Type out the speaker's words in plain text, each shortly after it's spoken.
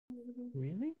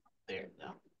Really? There you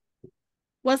go.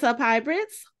 What's up,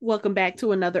 hybrids? Welcome back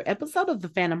to another episode of the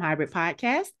Fandom Hybrid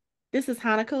Podcast. This is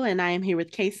Hanako, and I am here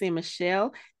with Casey and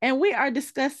Michelle, and we are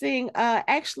discussing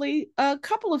actually a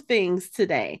couple of things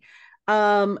today.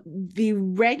 The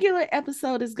regular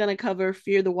episode is going to cover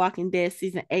Fear the Walking Dead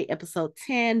season 8, episode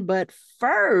 10, but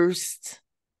first,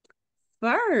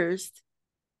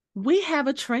 we have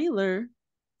a trailer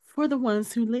for The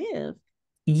Ones Who Live.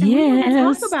 And we want to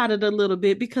talk Yes. about it a little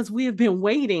bit because we have been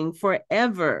waiting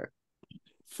forever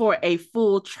for a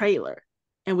full trailer,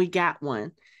 and we got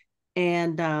one.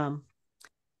 And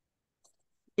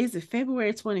is it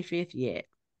February 25th yet?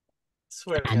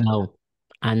 Swear to I God. know.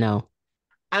 I know.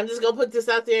 I'm just gonna put this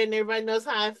out there and everybody knows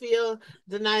how I feel.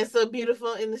 Denai's so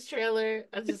beautiful in this trailer.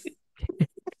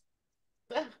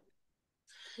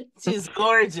 She's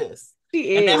gorgeous.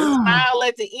 She And that is. smile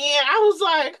at the end, I was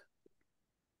like,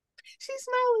 she's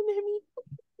smiling at me.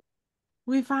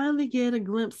 We finally get a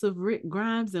glimpse of Rick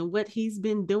Grimes and what he's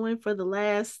been doing for the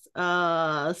last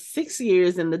 6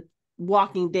 years in the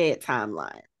Walking Dead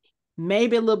timeline.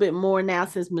 Maybe a little bit more now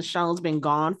since Michonne's been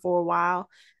gone for a while.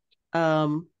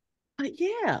 But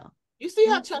yeah. You see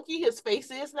how chunky his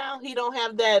face is now? He don't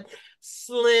have that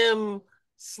slim,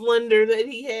 slender that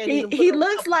he had. He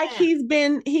looks like he's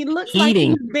been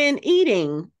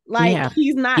eating. Like Yeah.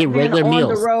 he's not Get been regular on the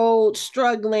meals. road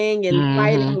struggling and Mhm.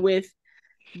 fighting with,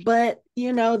 but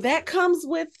that comes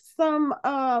with some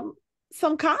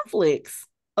conflicts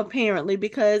apparently,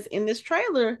 because in this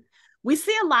trailer we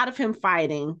see a lot of him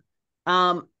fighting.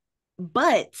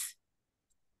 But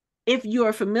if you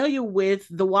are familiar with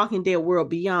The Walking Dead World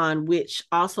Beyond, which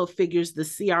also figures the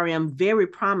CRM very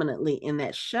prominently in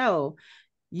that show,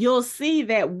 you'll see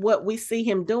that what we see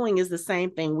him doing is the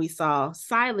same thing we saw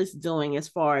Silas doing, as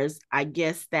far as, I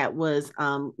guess, that was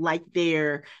like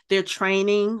their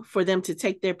training for them to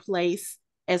take their place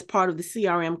as part of the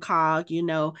CRM cog.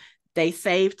 They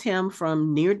saved him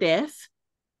from near death,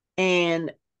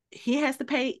 and he has to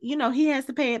pay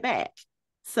it back.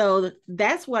 So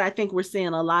that's what I think we're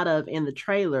seeing a lot of in the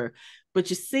trailer. But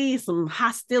you see some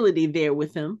hostility there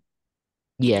with him.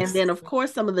 Yes. And then, of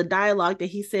course, some of the dialogue that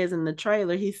he says in the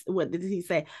trailer, what did he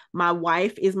say? My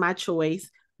wife is my choice,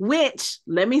 which,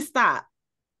 let me stop.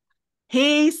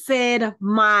 He said,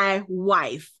 my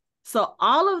wife. So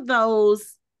all of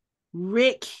those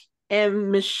Rick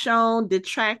and Michonne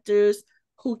detractors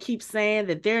who keep saying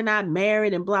that they're not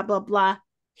married and blah, blah, blah,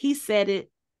 he said it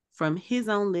from his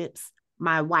own lips.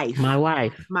 My wife. My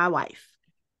wife. My wife.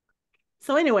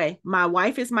 So anyway, my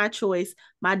wife is my choice.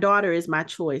 My daughter is my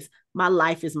choice. My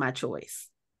life is my choice.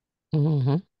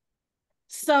 Mm-hmm.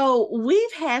 So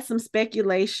we've had some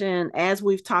speculation as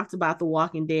we've talked about The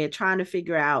Walking Dead, trying to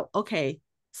figure out, okay,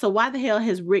 so why the hell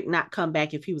has Rick not come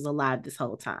back if he was alive this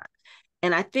whole time?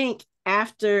 And I think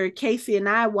after Casey and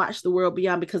I watched The World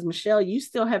Beyond, because Michelle, you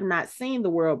still have not seen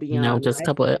The World Beyond. No, just a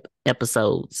couple of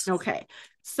episodes. Okay.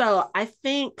 So I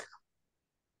think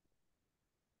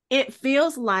it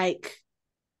feels like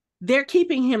they're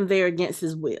keeping him there against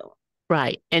his will.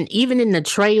 Right. And even in the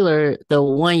trailer, the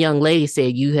one young lady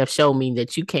said, you have shown me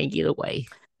that you can't get away.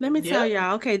 Let me tell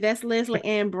y'all, okay, that's Leslie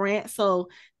Ann Brandt. So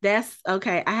that's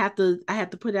okay. I have to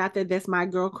put it out there. That's my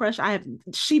girl crush.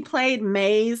 She played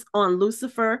Maze on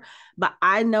Lucifer, but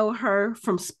I know her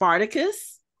from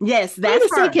Spartacus. Yes, that's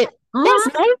her. Mm-hmm. That's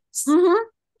nice. Mm-hmm.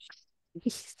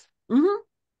 Mm-hmm.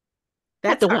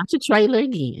 Have to watch the trailer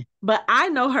again. But I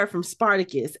know her from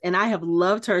Spartacus, and I have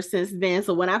loved her since then.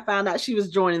 So when I found out she was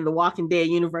joining the Walking Dead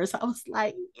universe, I was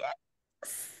like,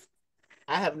 yes.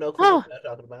 I have no clue what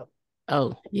you're talking about.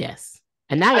 Oh, yes.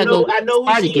 And now I know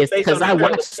Spartacus because I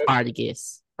watched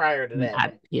Spartacus prior to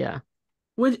that. Yeah.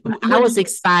 I was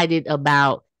excited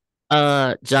about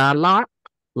John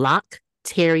Locke,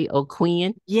 Terry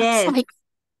O'Quinn. Yes. Like,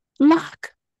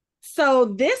 Locke. So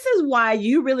this is why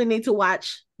you really need to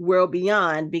watch World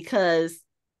Beyond, because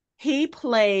he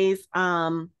plays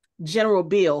General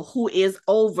Bill, who is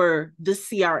over the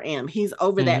CRM. He's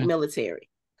over that military.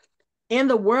 In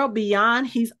the World Beyond,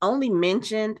 he's only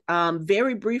mentioned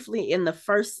very briefly in the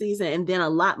first season, and then a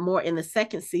lot more in the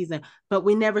second season, but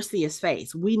we never see his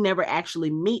face. We never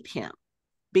actually meet him,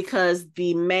 because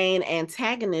the main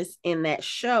antagonist in that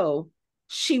show,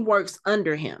 she works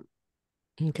under him.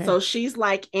 Okay. So she's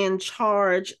like in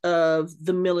charge of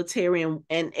the military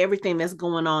and everything that's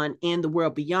going on in the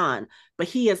World Beyond, but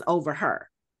he is over her.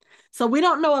 So we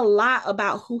don't know a lot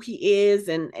about who he is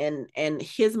and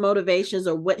his motivations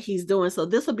or what he's doing. So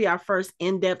this will be our first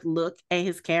in-depth look at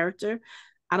his character.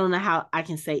 I don't know how I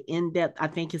can say in-depth. I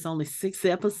think it's only 6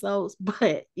 episodes,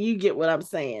 but you get what I'm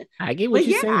saying. I get what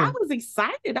you're saying. I was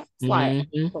excited. I was like,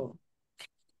 oh.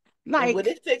 And with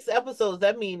Like, its 6 episodes,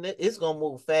 that means it's gonna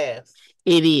move fast.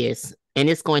 It is. And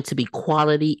it's going to be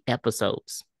quality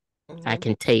episodes. I Mm-hmm.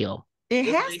 can tell. it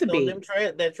Just has to based on be.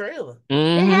 them that trailer.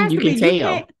 It has You to be. can You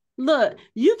tell. can't look,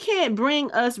 you can't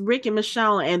bring us Rick and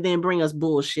Michonne and then bring us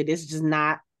bullshit. It's just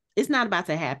not, it's not about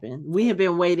to happen. We have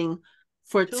been waiting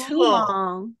for Too too long.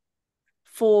 long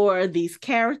for these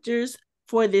characters,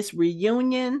 for this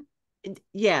reunion.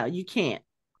 Yeah, you can't.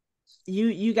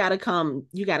 You gotta come,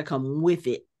 you gotta come with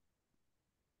it.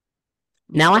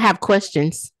 Now I have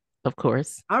questions, of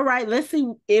course. All right, let's see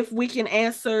if we can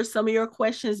answer some of your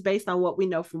questions based on what we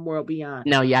know from World Beyond.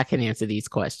 No, y'all can answer these You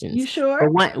questions. sure?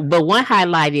 But one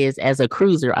highlight is, as a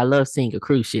cruiser, I love seeing a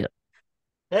cruise ship.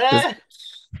 Ah,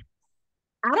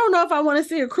 I don't know if I want to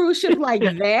see a cruise ship like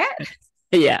that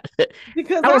Yeah.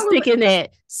 because I I was was thinking that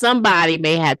somebody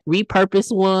may have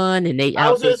repurposed one and they I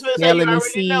out was there just gonna say you sailing the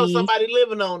already know seas. somebody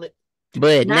living on it.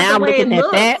 But not the now way it looking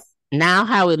at that, looks. now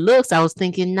how it looks, I was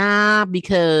thinking, nah,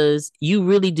 because you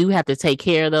really do have to take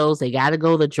care of those. They got to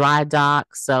go to dry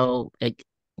dock. So,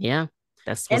 yeah,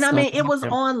 that's And what's I going mean, to it was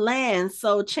happen. on land,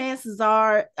 so chances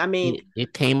are, I mean,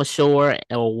 It came ashore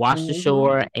or washed mhm.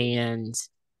 ashore.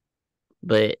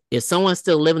 But if someone's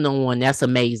still living on one, that's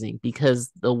amazing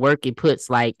because the work it puts,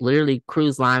 like literally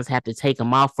cruise lines have to take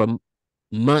them off for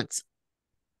months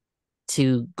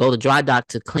to go to dry dock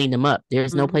to clean them up.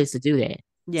 There's no place to do that.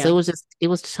 So Yeah. it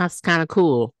was just kind of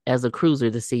cool as a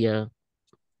cruiser to see a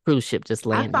cruise ship just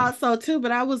I land there. thought so too,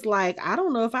 but I was like, I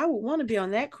don't know if I would want to be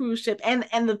on that cruise ship. And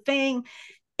the thing,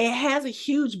 it has a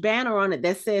huge banner on it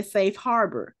that says Safe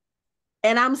Harbor.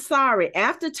 And I'm sorry,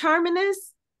 after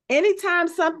Terminus, anytime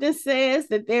something says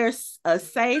that there's a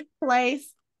safe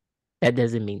place, That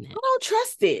doesn't mean I that. don't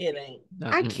trust it. It ain't.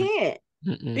 I Mm-mm. can't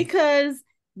Mm-mm. because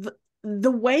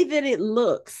the way that it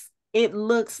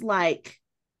looks like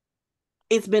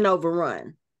it's been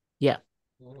overrun. Yeah.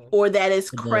 Or that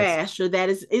it's It does. crashed, or that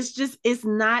it's just, it's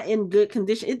not in good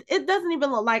condition. It doesn't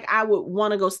even look like I would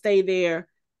want to go stay there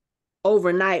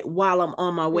overnight while I'm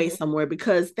on my way somewhere,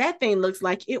 because that thing looks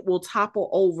like it will topple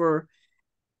over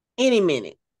any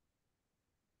minute.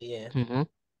 Yeah. Mm-hmm.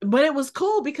 But it was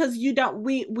cool because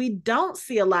we don't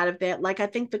see a lot of that. Like, I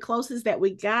think the closest that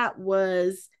we got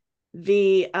was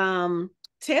the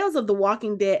Tales of the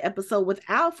Walking Dead episode with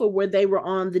Alpha, where they were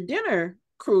on the dinner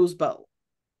cruise boat.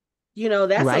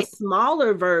 That's a Right.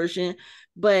 smaller version.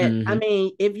 But I Mm-hmm.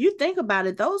 mean, if you think about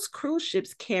it, those cruise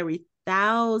ships carry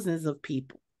thousands of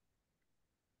people.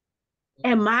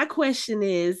 And my question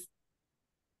is,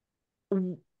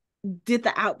 did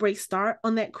the outbreak start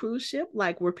on that cruise ship?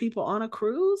 Like, were people on a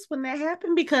cruise when that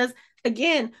happened? Because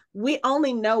again, we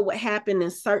only know what happened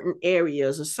in certain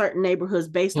areas or certain neighborhoods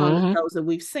based on the shows that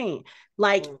we've seen.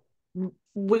 Like,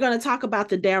 we're going to talk about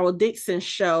the Daryl Dixon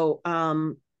show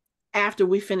after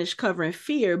we finish covering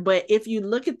Fear. But if you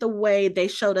look at the way they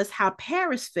showed us how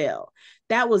Paris fell,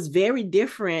 that was very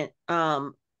different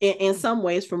in some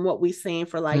ways from what we've seen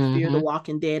for like Fear the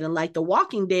Walking Dead. And like The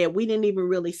Walking Dead, we didn't even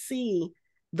really see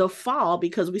the fall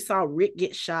because we saw Rick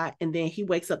get shot and then he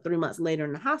wakes up 3 months later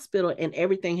in the hospital and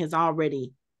everything has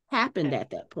already happened at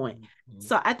that point.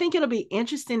 So I think it'll be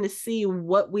interesting to see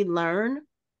what we learn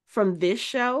from this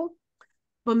show.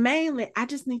 But mainly, I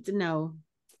just need to know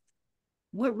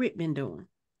what Rick been doing.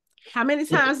 How many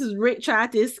times has Rick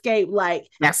tried to escape? Like,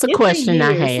 That's a it's been question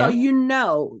I years, so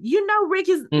have. Rick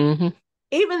is,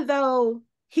 even though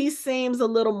he seems a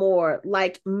little more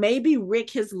like maybe Rick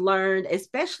has learned,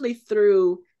 especially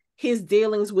through his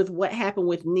dealings with what happened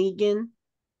with Negan.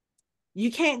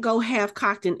 You can't go half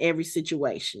cocked in every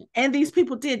situation, and these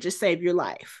people did just save your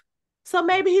life. So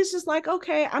maybe he's just like,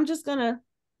 okay, I'm just gonna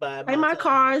pay my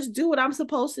cars, do what I'm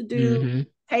supposed to do,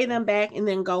 pay them back, and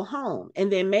then go home.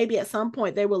 And then maybe at some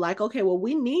point they were like, okay, well,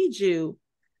 we need you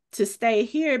to stay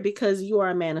here because you are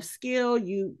a man of skill,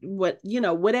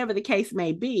 whatever the case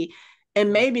may be.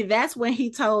 And maybe that's when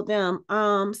he told them,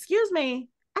 excuse me,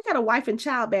 I got a wife and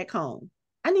child back home.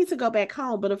 I need to go back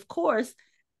home. But of course,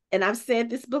 and I've said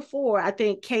this before, I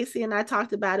think Casey and I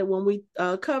talked about it when we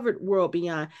covered World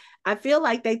Beyond. I feel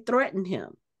like they threatened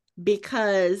him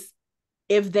because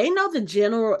if they know the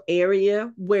general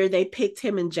area where they picked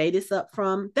him and Jadis up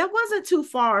from, that wasn't too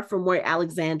far from where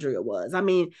Alexandria was. I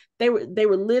mean, they were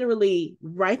literally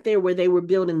right there where they were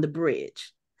building the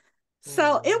bridge.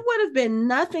 So it would have been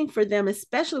nothing for them,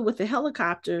 especially with the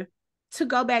helicopter, to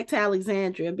go back to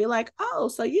Alexandria and be like, oh,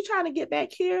 so you're trying to get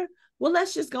back here? Well,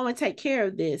 let's just go and take care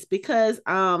of this. Because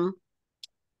I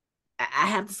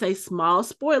have to say, small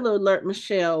spoiler alert,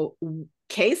 Michelle,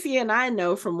 Casey and I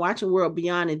know from watching World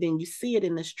Beyond, and then you see it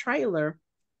in this trailer,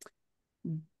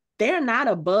 they're not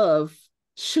above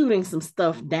shooting some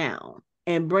stuff down.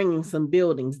 and bringing some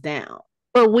buildings down.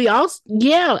 But we also,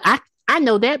 yeah, I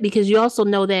know that because you also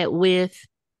know that with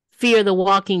Fear the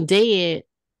Walking Dead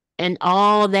and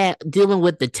all that dealing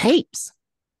with the tapes.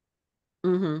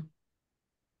 Mm-hmm.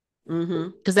 Mm-hmm.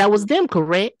 Because that was them,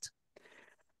 correct?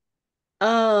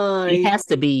 It has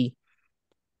to be.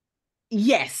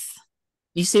 Yes.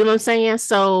 You see what I'm saying?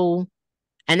 So,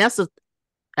 and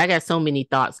I got so many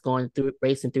thoughts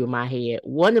racing through my head.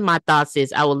 One of my thoughts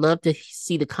is I would love to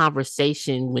see the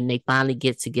conversation when they finally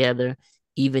get together,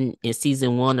 even in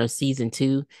season 1 or season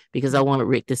 2, because I wanted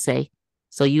Rick to say,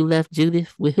 "So you left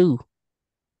Judith with who?"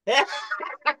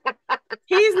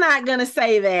 He's not gonna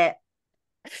say that.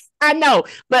 I know,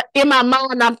 but in my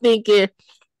mind, I'm thinking,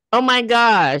 "Oh my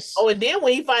gosh!" Oh, and then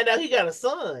when you find out he got a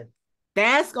son,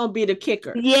 that's gonna be the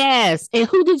kicker. Yes, and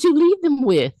who did you leave them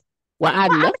with? Well, I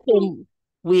left them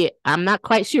with. I'm not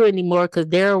quite sure anymore because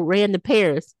Daryl ran to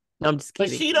Paris. No, I'm just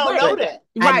kidding. But she don't know that.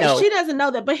 I know. She doesn't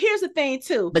know that. But here's the thing,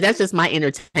 too. But that's just my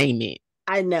entertainment.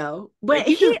 I know. But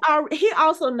he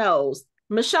also knows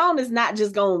Michonne is not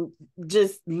just gonna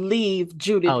just leave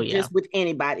Judith just with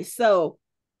anybody. So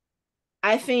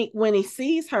I think when he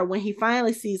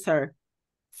finally sees her,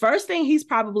 first thing he's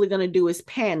probably gonna do is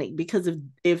panic, because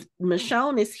if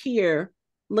Michonne is here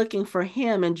looking for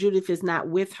him and Judith is not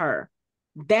with her,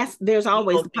 there's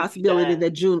always the possibility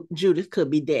that Judith could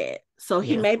be dead. So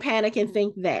he may panic and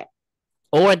think that.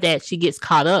 Or that she gets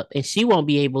caught up and she won't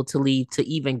be able to leave to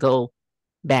even go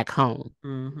back home.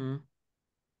 Mm-hmm.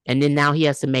 And then now he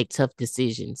has to make tough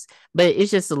decisions. But it's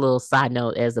just a little side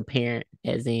note as a parent,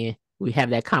 as in we have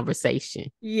that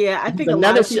conversation. Yeah, I think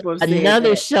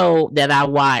another show that I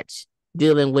watch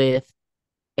dealing with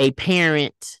a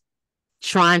parent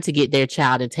trying to get their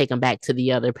child and take them back to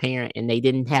the other parent, and they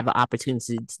didn't have an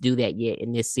opportunity to do that yet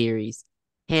in this series.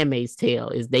 Handmaid's Tale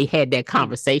is they had that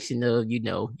conversation of,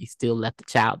 you still left the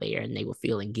child there, and they were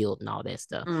feeling guilt and all that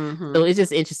stuff. Mm-hmm. So it's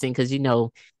just interesting because,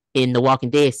 in the Walking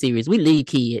Dead series, we leave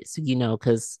kids,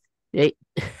 because we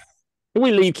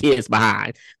leave kids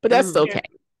behind, but that's okay.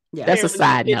 Yeah. That's a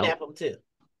side note.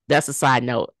 That's a side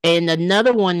note. And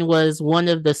another one was one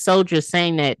of the soldiers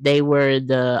saying that they were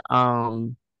the,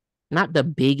 not the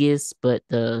biggest, but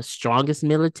the strongest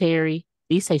military.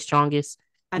 Did you say strongest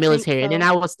military? So. And then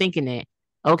I was thinking that,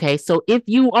 okay, so if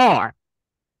you are,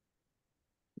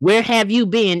 where have you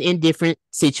been in different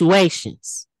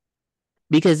situations?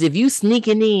 Because if you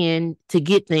sneaking in to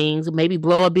get things, maybe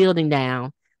blow a building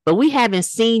down, but we haven't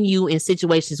seen you in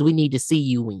situations we need to see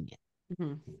you in.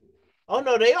 Mm-hmm. Oh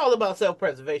no, they all about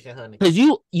self-preservation, honey. Because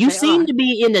you seem to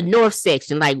be in the north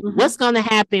section. Like, what's going to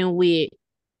happen with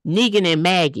Negan and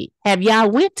Maggie? Have y'all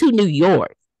went to New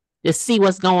York to see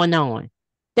what's going on?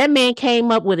 That man came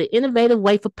up with an innovative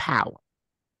way for power.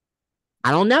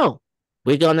 I don't know.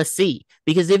 We're going to see.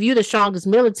 Because if you're the strongest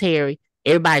military,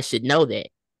 everybody should know that.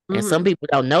 And some people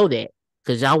don't know that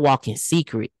because y'all walk in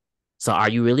secret. So are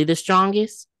you really the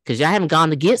strongest? Because y'all haven't gone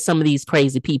to get some of these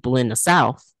crazy people in the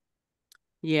South.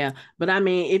 Yeah, but I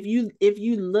mean, if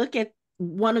you look at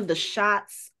one of the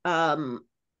shots in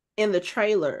the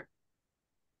trailer,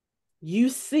 you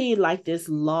see like this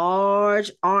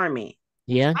large army.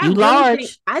 Yeah,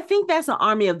 large. I think that's an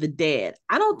army of the dead.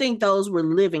 I don't think those were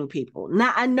living people.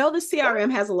 Now, I know the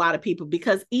CRM has a lot of people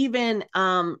because even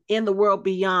in the world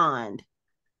beyond,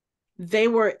 they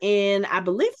were in, I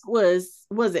believe it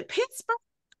was it Pittsburgh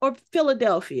or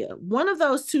Philadelphia? One of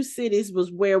those two cities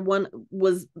was where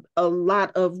a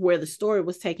lot of where the story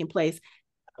was taking place.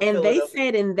 And they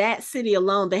said in that city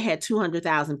alone, they had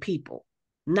 200,000 people,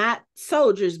 not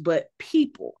soldiers, but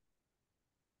people.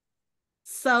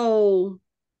 So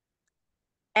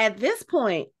at this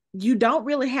point, you don't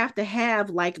really have to have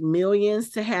like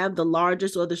millions to have the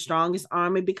largest or the strongest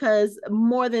army, because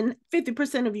more than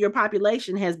 50% of your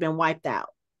population has been wiped out.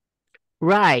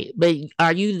 Right. But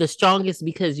are you the strongest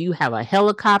because you have a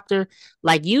helicopter?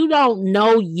 Like, you don't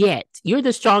know yet. You're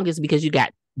the strongest because you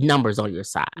got numbers on your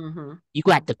side. Mm-hmm. You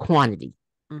got the quantity.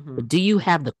 Mm-hmm. But do you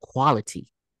have the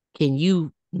quality? Can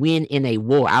you win in a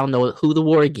war? I don't know who the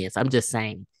war against. I'm just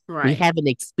saying. Right. We haven't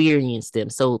experienced them.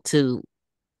 So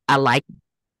I like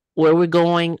where we're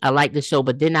going. I like the show,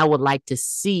 but then I would like to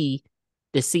see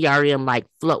the CRM like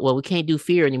float. Well, we can't do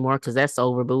Fear anymore because that's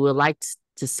over, but we'd like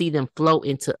to see them float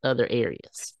into other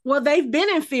areas. Well, they've been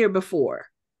in Fear before.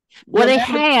 Well, they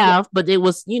have, but it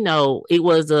was, it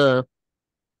was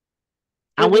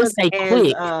I wouldn't say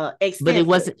quick, but it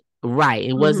wasn't right.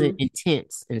 It wasn't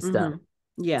intense and stuff.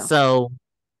 Yeah. So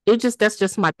that's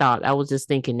just my thought. I was just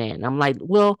thinking that. And I'm like,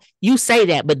 well, you say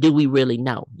that, but do we really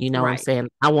know? You know what I'm saying?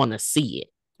 I want to see it.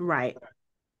 Right.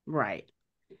 Right.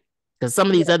 Because some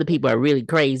of these other people are really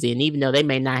crazy, and even though they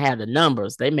may not have the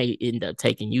numbers, they may end up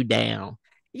taking you down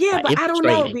Yeah, by but I don't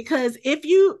know, infiltrating. because if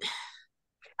you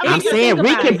I I'm mean, saying Rick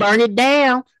about can it, burn it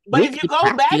down. but if Rick, you go I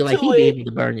feel back like to he'd be it, able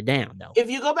to burn it down, though. if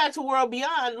you go back to World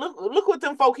Beyond, look what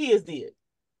them folk his did.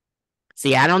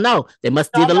 See, I don't know. They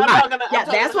must No, did a lot. yeah,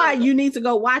 that's why you need to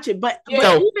go watch it. But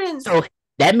Yeah. even So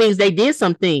that means they did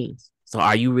some things. So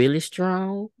are you really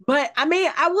strong? but I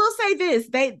mean, I will say this: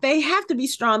 they have to be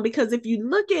strong, because if you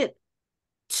look at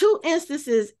two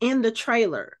instances in the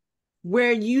trailer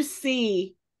where you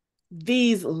see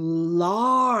these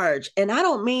large, and I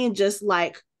don't mean just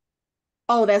like,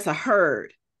 oh, that's a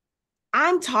herd.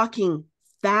 I'm talking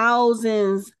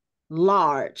thousands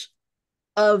large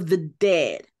of the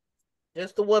dead,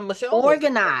 That's the one Michonne was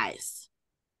organized.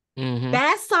 Mm-hmm.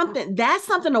 That's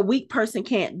something a weak person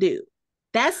can't do.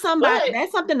 That's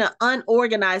something an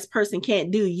unorganized person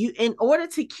can't do. You, in order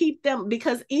to keep them,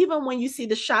 because even when you see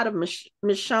the shot of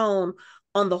Michonne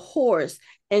on the horse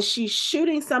and she's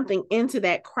shooting something into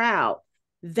that crowd,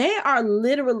 they are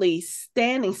literally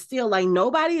standing still, like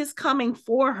nobody is coming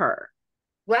for her.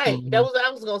 Right. Mm-hmm. That was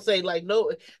I was gonna say. Like,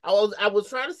 no, I was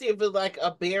trying to see if it was like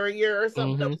a barrier or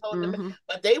something that was holding them,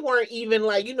 but they weren't even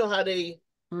like, you know how they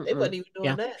wasn't even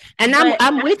doing that. And But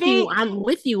I'm with you. I'm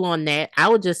with you on that. I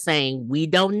was just saying we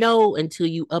don't know until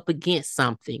you up against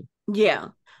something. Yeah.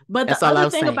 But That's the all I other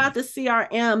was thing saying. about the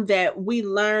CRM that we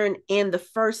learned in the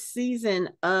first season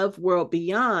of World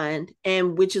Beyond,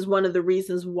 and which is one of the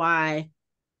reasons why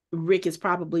Rick is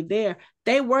probably there,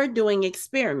 they were doing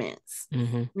experiments.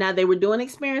 Mm-hmm. Now, they were doing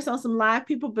experiments on some live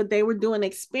people, but they were doing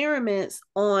experiments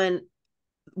on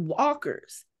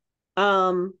walkers.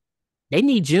 They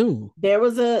need June. There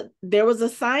was a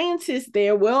scientist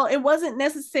there. Well, it wasn't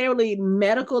necessarily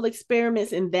medical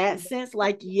experiments in that sense.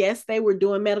 Like, yes, they were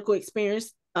doing medical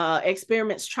experiments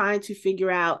trying to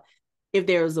figure out if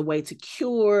there was a way to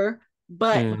cure,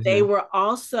 but they were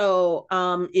also,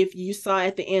 if you saw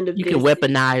at the end of you this, can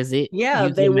weaponize it. yeah,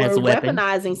 use they them as were a weapon.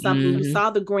 weaponizing something. You saw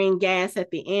the green gas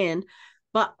at the end,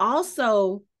 but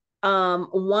also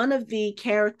one of the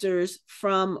characters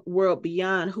from World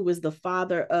Beyond, who was the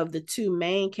father of the two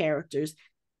main characters,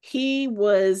 he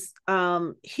was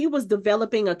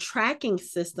developing a tracking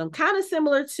system, kind of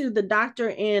similar to the doctor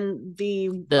in the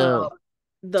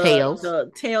Tales.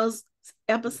 the Tales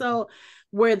episode,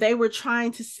 where they were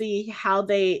trying to see how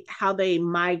they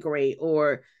migrate,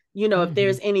 or if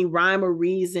there's any rhyme or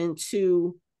reason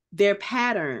to their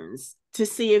patterns, to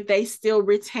see if they still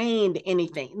retained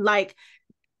anything. Like,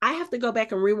 I have to go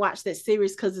back and rewatch that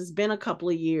series because it's been a couple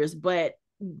of years, but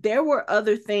there were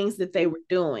other things that they were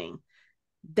doing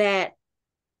that,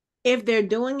 if they're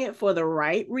doing it for the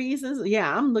right reasons,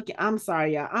 I'm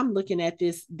sorry, y'all. I'm looking at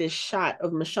this shot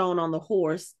of Michonne on the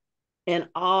horse and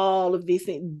all of these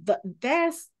things.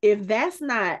 If that's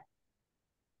not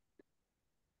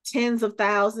tens of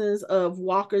thousands of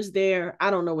walkers there, I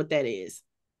don't know what that is.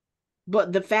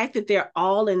 But the fact that they're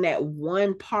all in that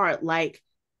one part, like,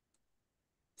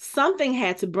 something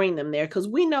had to bring them there, because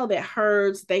we know that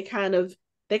herds, they kind of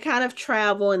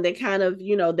travel, and they kind of,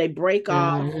 they break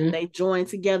off and they join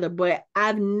together. But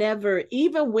I've never,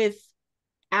 even with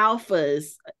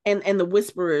alphas and the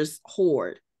Whisperers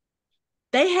horde,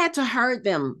 they had to herd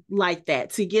them like that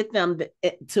to get them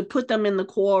to put them in the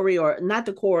quarry, or not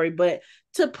the quarry, but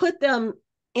to put them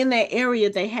in that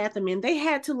area they had them in. They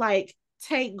had to, like,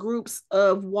 take groups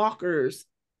of walkers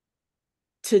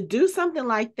to do something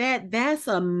like that. That's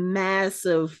a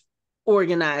massive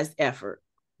organized effort.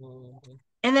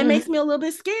 And that makes me a little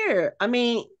bit scared. I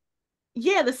mean,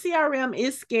 yeah, the CRM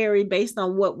is scary based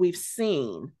on what we've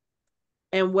seen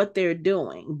and what they're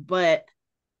doing. But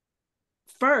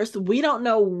first, we don't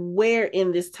know where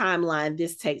in this timeline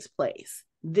this takes place.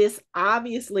 This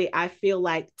obviously, I feel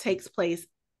like, takes place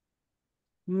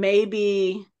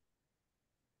maybe,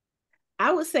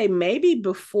 I would say maybe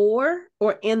before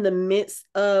or in the midst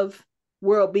of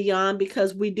World Beyond,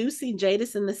 because we do see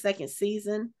Jadis in the second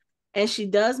season, and she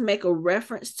does make a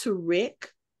reference to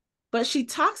Rick, but she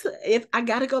talks, if I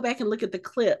got to go back and look at the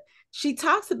clip, she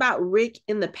talks about Rick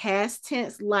in the past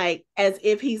tense, like as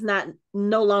if he's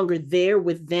no longer there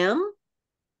with them.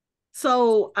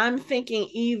 So I'm thinking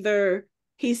either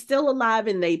he's still alive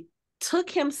and they took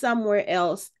him somewhere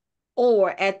else,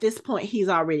 or at this point he's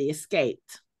already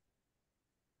escaped.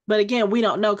 But again, we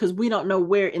don't know, because we don't know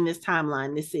where in this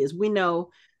timeline this is. We know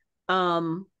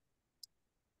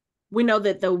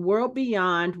that the World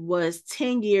Beyond was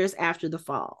 10 years after the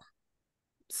fall.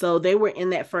 So they were in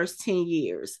that first 10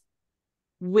 years.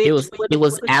 It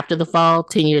was after the fall,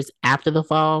 10 years after the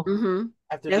fall.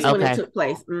 That's when it took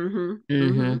place.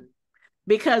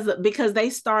 because they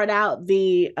start out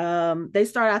the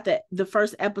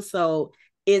first episode.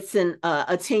 It's a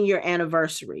 10-year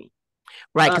anniversary.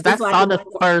 Right, because I It's like saw the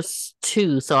first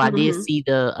two, so I did see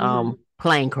the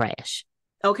plane crash.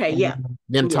 Okay, yeah.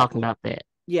 Them talking about that.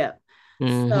 Yeah.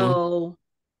 Mm-hmm.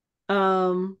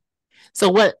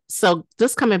 So so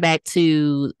just coming back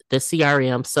to the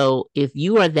CRM. So if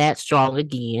you are that strong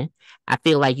again, I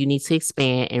feel like you need to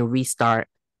expand and restart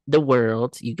the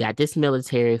world. You got this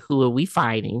military. Who are we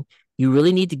fighting? You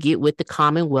really need to get with the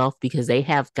Commonwealth because they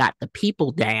have got the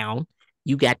people down.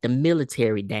 You got the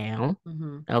military down.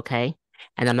 Okay.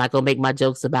 And I'm not going to make my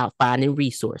jokes about finding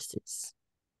resources.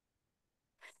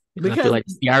 Because I feel like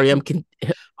the CRM can.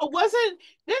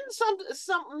 Didn't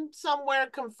something somewhere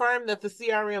confirm that the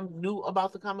CRM knew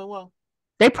about the Commonwealth?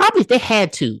 They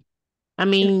had to. I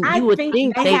mean, you would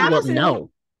think they would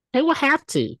know. They would have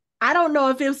to. I don't know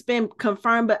if it's been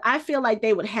confirmed, but I feel like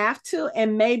they would have to.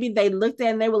 And maybe they looked at it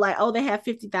and they were like, oh, they have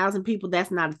 50,000 people.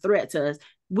 That's not a threat to us.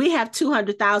 We have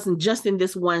 200,000 just in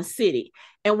this one city.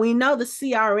 And we know the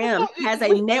CRM has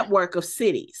a network of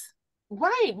cities.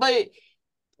 Right. But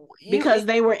because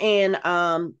they were in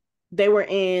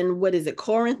what is it,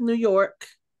 Corinth, New York.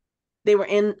 They were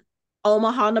in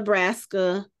Omaha,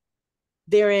 Nebraska.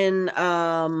 They're in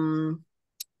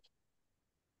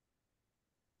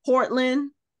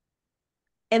Portland.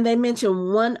 And they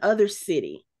mentioned one other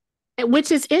city.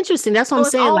 Which is interesting. That's what I'm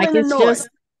saying. Like, it's just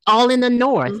all in the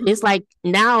north. It's like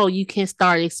now you can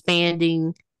start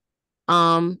expanding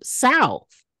south.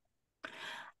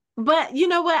 But you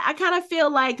know what? I kind of feel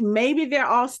like maybe they're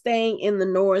all staying in the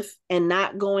north and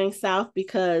not going south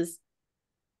because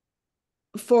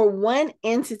for one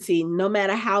entity, no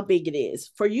matter how big it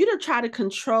is, for you to try to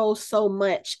control so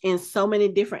much in so many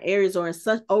different areas or in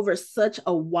over such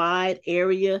a wide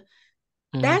area,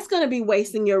 that's going to be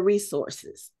wasting your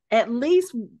resources. At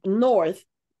least north,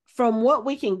 from what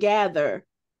we can gather,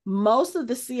 most of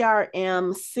the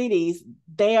CRM cities,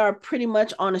 they are pretty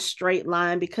much on a straight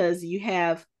line because you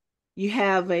have a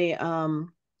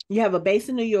base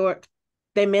in New York.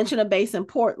 They mention a base in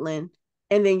Portland,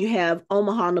 and then you have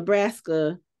Omaha,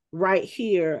 Nebraska right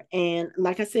here. And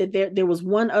like I said, there was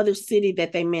one other city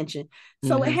that they mentioned.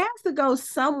 So it has to go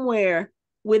somewhere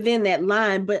within that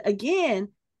line. But again,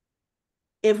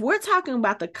 if we're talking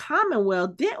about the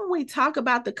Commonwealth, didn't we talk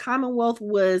about the Commonwealth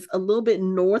was a little bit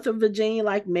north of Virginia,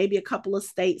 like maybe a couple of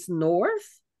states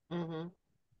north?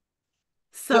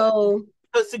 So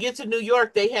because to get to New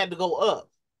York, they had to go up.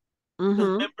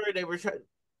 Remember, they were trying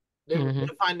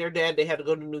to find their dad. They had to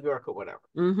go to New York or whatever.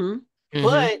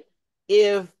 But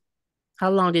how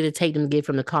long did it take them to get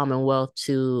from the Commonwealth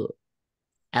to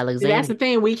Alexandria? That's the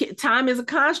thing. Time is a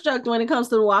construct when it comes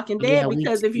to The Walking Dead,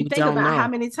 because if you think about how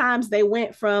many times they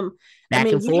went from back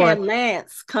and forth. You had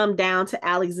Lance come down to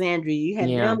Alexandria. You had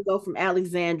them go from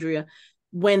Alexandria.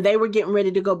 When they were getting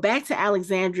ready to go back to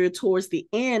Alexandria towards the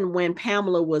end, when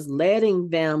Pamela was letting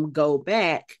them go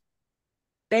back,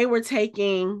 they were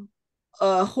taking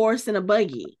a horse and a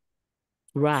buggy.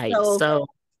 Right. So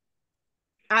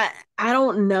I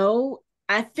don't know.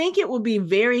 I think it would be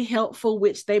very helpful,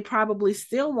 which they probably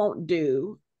still won't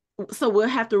do. So we'll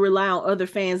have to rely on other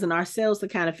fans and ourselves to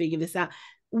kind of figure this out.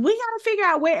 We got to figure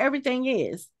out where everything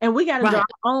is, and we got to draw our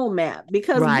own map,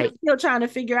 because we're still trying to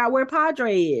figure out where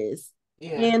Padre is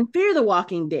in Fear the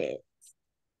Walking Dead.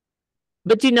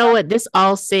 But you know what? This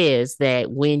all says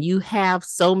that when you have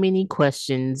so many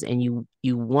questions and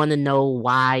you want to know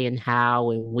why and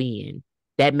how and when,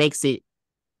 that makes it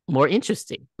more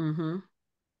interesting.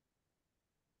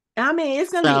 I mean,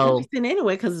 it's going to be interesting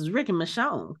anyway because it's Rick and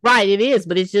Michonne. Right, it is,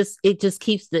 but it just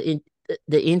keeps the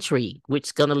intrigue, which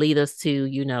is going to lead us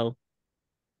to,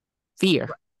 fear.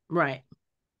 Right.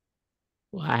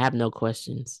 Well, I have no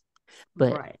questions,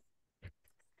 but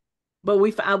But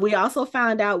we also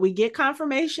found out, we get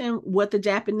confirmation what the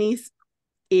Japanese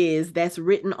is that's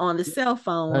written on the cell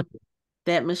phone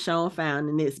that Michonne found,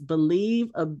 and it's believe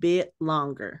a bit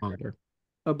longer.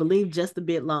 Or believe just a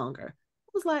bit longer.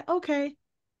 I was like, okay.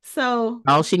 So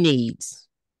all she needs.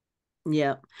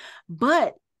 Yeah.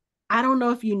 But I don't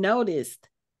know if you noticed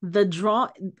the draw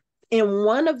in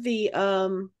one of the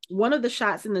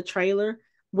shots in the trailer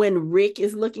when Rick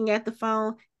is looking at the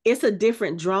phone, it's a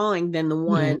different drawing than the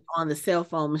one on the cell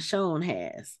phone Michonne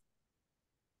has.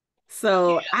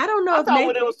 So I don't know. I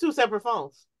thought it was two separate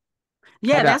phones.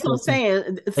 Yeah, that's what I'm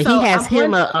saying. So he has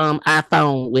him a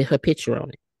iPhone with her picture on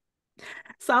it.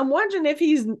 So I'm wondering if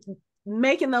he's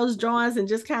making those drawings and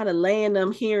just kind of laying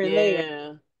them here and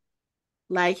there.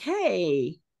 Like,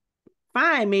 hey,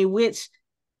 find me, which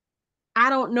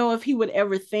I don't know if he would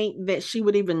ever think that she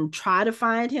would even try to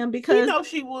find him, because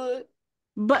she would.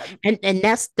 But and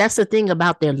that's the thing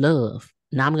about their love.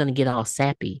 Now I'm gonna get all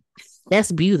sappy.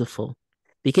 That's beautiful.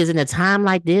 Because in a time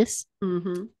like this,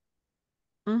 mm-hmm,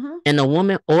 mm-hmm. and a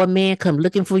woman or a man come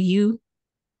looking for you.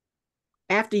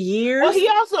 After years. Well, he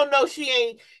also knows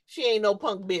she ain't no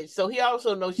punk bitch. So he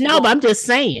also knows she No, going. but I'm just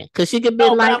saying, because she could be No,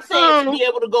 but like, I'm saying to oh, be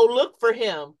able to go look for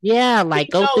him. yeah, He like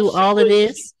go knows through she all of would.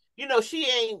 this. She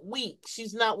ain't weak.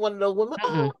 She's not one of those women.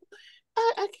 Mm-mm.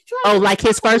 Oh, I can try Oh, to. like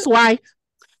his first wife.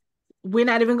 We're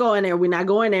not even going there. We're not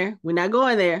going there. We're not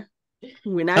going there.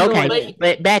 We're not going Okay, there.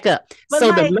 but back up. But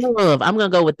So the like, love, I'm gonna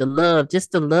go with the love,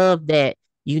 just the love that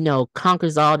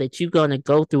conquers all. That you're gonna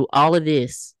go through all of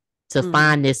this to mm-hmm,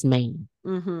 find this man.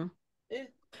 mm-hmm. Yeah.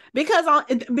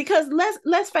 Because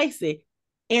let's face it,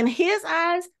 in his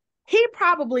eyes, he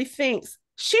probably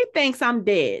she thinks I'm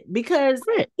dead because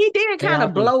Correct. he did They kind all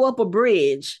of do. blow up a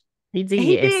bridge. He He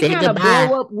did and did said kind of goodbye,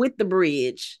 blow up with the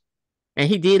bridge. and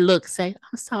he did say,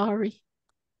 "I'm sorry,"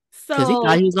 because he thought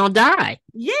So he was gonna die.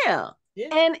 yeah.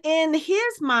 Yeah. And in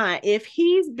his mind, if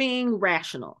he's being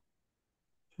rational,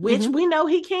 which Mm-hmm. we know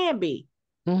he can be,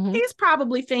 Mm-hmm. he's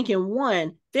probably thinking,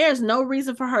 one, there's no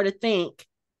reason for her to think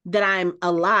that I'm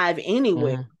alive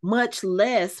anywhere, much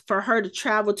less for her to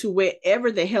travel to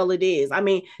wherever the hell it is. I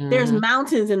mean, there's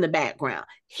mountains in the background.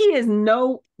 It's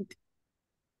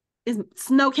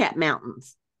snow-capped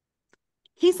mountains.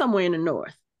 He's somewhere in the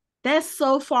north. That's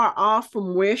so far off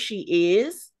from where she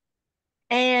is.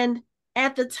 And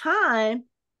at the time,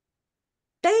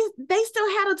 they still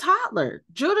had a toddler.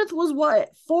 Judith was what,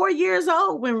 4 years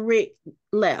old when Rick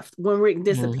left, when Rick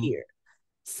disappeared.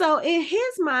 So in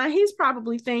his mind, he's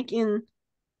probably thinking,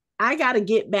 I got to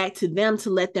get back to them to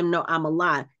let them know I'm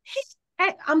alive.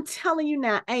 I'm telling you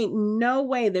now, ain't no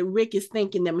way that Rick is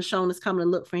thinking that Michonne is coming to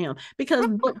look for him, because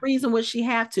what reason would she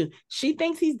have to? She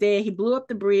thinks he's dead. He blew up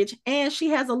the bridge, and she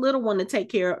has a little one to take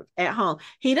care of at home.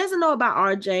 He doesn't know about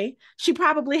RJ. She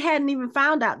probably hadn't even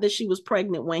found out that she was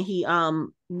pregnant when he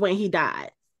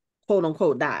died, quote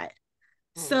unquote died.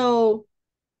 So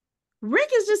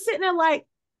Rick is just sitting there like,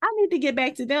 I need to get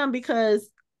back to them because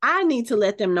I need to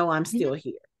let them know I'm still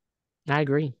here. I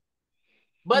agree.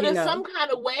 But in some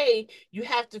kind of way, you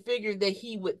have to figure that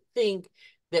he would think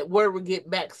that word would get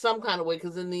back some kind of way.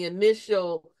 Because in the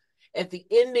at the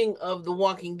ending of The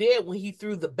Walking Dead, when he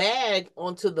threw the bag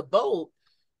onto the boat,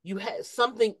 you had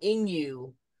something in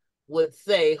you would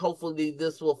say, hopefully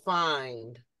this will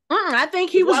find. I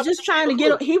think he was just trying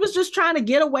to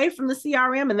get away from the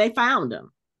CRM, and they found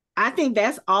him. I think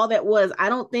that's all that was. I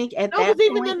don't think at that point.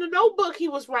 Even in the notebook he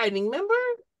was writing, remember?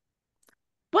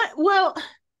 But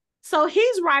so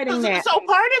he's writing that. So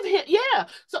part of him, yeah.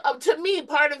 So to me,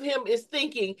 part of him is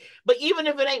thinking. But even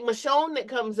if it ain't Michonne that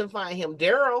comes and find him,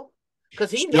 Daryl, because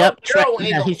he knows Daryl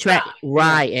ain't gonna stop.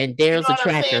 Right, and Daryl's a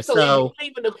tracker. So he's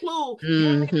leaving a clue.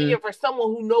 You're leaving here for someone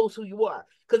who knows who you are.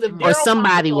 Because if Daryl or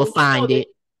somebody will find it.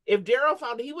 If Daryl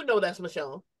found it, he would know that's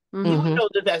Michonne. He would know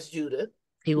that that's Judith.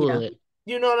 He would.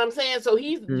 You know what I'm saying? So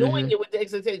he's doing it with the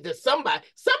expectation that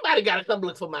somebody got to come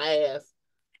look for my ass.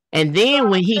 You And then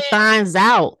when he finds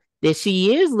out that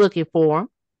she is looking for him,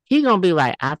 he's gonna be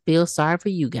like, I feel sorry for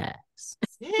you guys.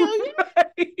 Hell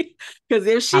yeah. Because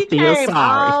if she came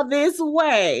all this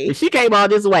way, she ain't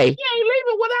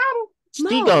leaving without him.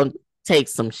 She gonna take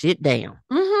some shit down.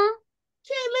 She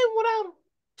ain't leaving without him.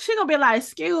 She gonna be like,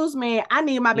 excuse me, I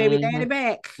need my baby daddy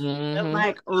back.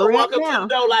 Like right walk up now. to the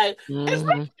door like,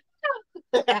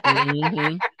 I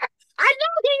know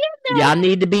he in there. Y'all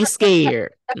need to be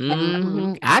scared.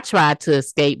 I tried to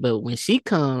escape, but when she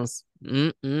comes,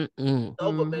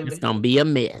 it's gonna be a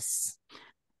mess.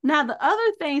 Now, the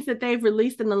other things that they've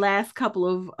released in the last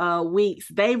couple of weeks,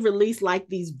 they've released like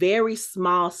these very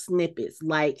small snippets,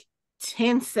 like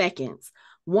 10 seconds.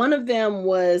 One of them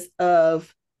was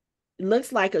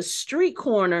looks like a street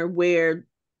corner where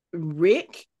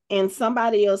Rick and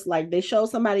somebody else, like they showed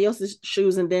somebody else's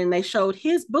shoes and then they showed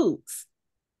his boots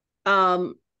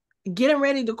getting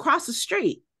ready to cross the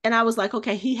street. And I was like,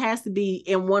 okay, he has to be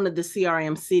in one of the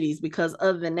CRM cities, because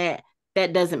other than that,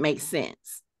 that doesn't make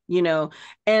sense.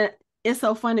 And it's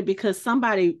so funny because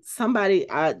somebody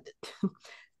I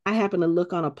happened to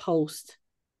look on a post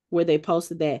where they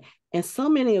posted that, and so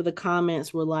many of the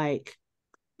comments were like,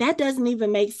 that doesn't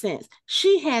even make sense.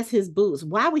 She has his boots.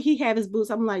 Why would he have his boots?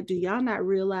 I'm like, do y'all not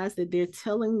realize that they're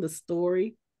telling the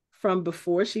story from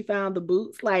before she found the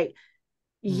boots? Like,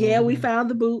 yeah, we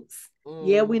found the boots.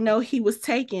 Yeah, we know he was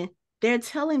taken. They're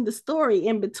telling the story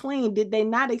in between. Did they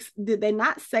not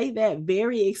say that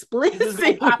very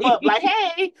explicitly? Pop up like,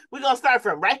 hey, we're gonna start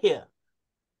from right here.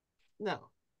 No.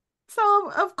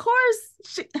 So of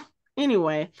course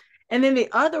anyway. And then the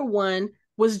other one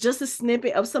was just a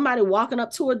snippet of somebody walking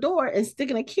up to a door and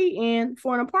sticking a key in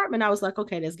for an apartment. I was like,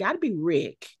 okay, there's got to be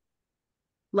Rick.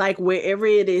 Like wherever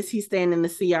it is he's staying in the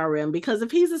CRM, because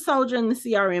if he's a soldier in the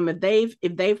CRM,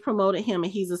 if they've promoted him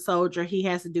and he's a soldier, he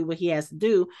has to do what he has to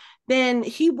do, then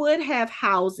he would have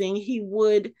housing. He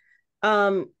would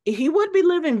be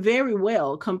living very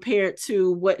well compared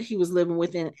to what he was living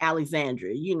with in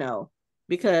Alexandria,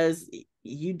 because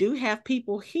you do have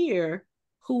people here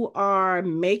who are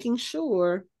making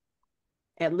sure,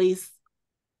 at least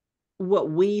what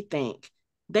we think,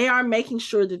 they are making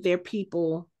sure that their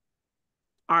people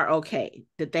are okay,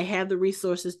 that they have the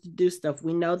resources to do stuff.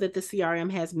 We know that the CRM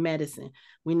has medicine.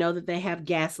 We know that they have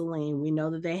gasoline. We know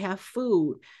that they have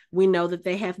food. We know that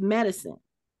they have medicine.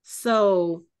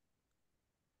 So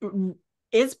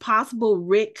it's possible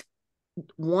Rick,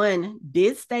 one,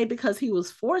 did stay because he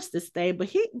was forced to stay, but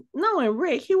knowing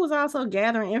Rick, he was also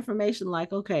gathering information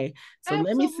like, okay, so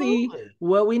Absolutely. Let me see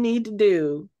what we need to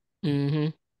do. Mm-hmm.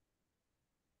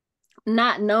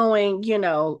 Not knowing,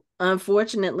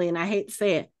 unfortunately, and I hate to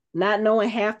say it, not knowing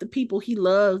half the people he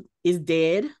loved is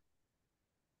dead,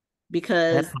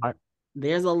 because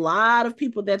there's a lot of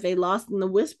people that they lost in the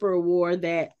Whisperer War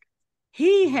that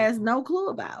he has no clue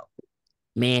about.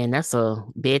 Man, that's a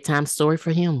bedtime story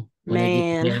for him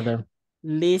when they get together.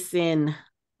 Listen.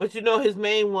 But his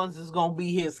main ones is going to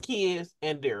be his kids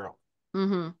and Daryl.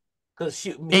 Mm-hmm. Because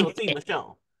he'll see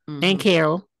Michonne. Mm-hmm. And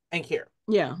Carol.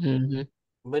 Yeah. Mm-hmm.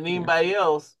 But anybody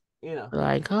else,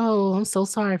 like, oh, I'm so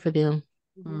sorry for them.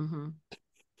 Mm-hmm.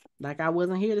 Like I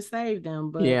wasn't here to save them,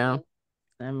 but yeah,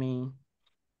 I mean,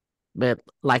 but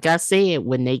like I said,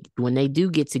 when they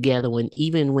do get together,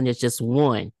 even when it's just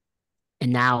one,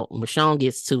 and now Michonne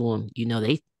gets to them,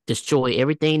 they destroy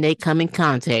everything they come in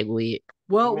contact with.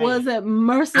 What was it,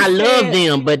 Mercer? I love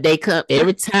them, but they come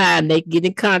every time they get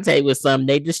in contact with something,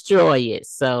 they destroy it.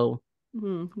 So,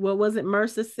 what was it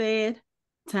Mercer said?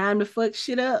 Time to fuck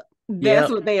shit up.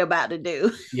 That's what they about to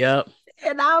do. Yep.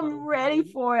 And I'm ready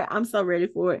for it. I'm so ready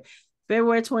for it.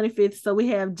 February 25th. So we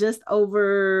have just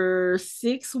over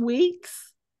 6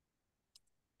 weeks.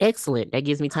 Excellent. That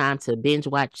gives me time to binge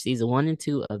watch season 1 and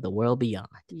 2 of The World Beyond.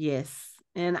 Yes.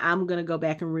 And I'm going to go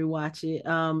back and rewatch it.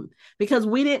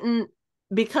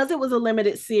 Because it was a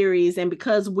limited series, and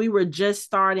because we were just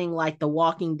starting like the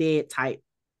Walking Dead type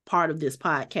part of this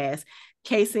podcast,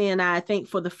 Casey and I think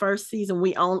for the first season,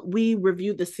 we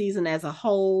reviewed the season as a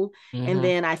whole. Mm-hmm. And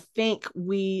then I think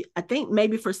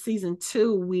maybe for season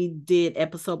 2, we did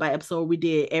episode by episode. We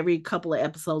did every couple of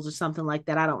episodes or something like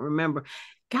that. I don't remember.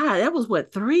 God, that was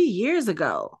 3 years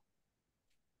ago.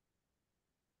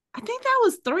 I think that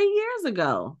was 3 years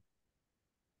ago.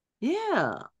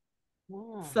 Yeah.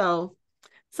 Wow.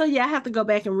 So yeah, I have to go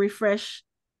back and refresh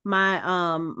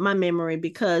my my memory,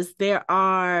 because there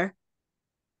are,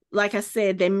 like I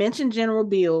said, they mentioned General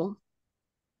Bill,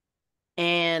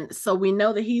 and so we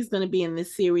know that he's going to be in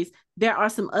this series. There are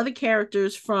some other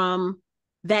characters from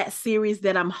that series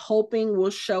that I'm hoping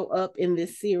will show up in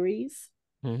this series.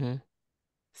 Mm-hmm.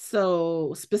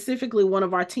 So specifically, one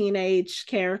of our teenage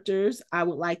characters, I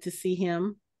would like to see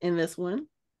him in this one.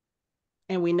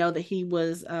 And we know that he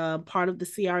was part of the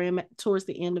CRM towards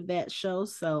the end of that show.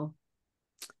 So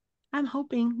I'm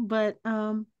hoping, but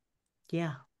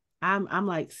yeah, I'm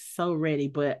like so ready.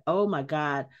 But oh my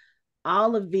God,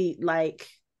 all of these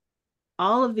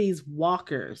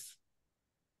walkers,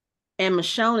 and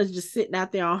Michonne is just sitting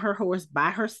out there on her horse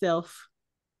by herself.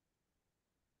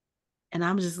 And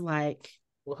I'm just like,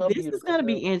 this is going to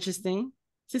be interesting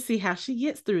to see how she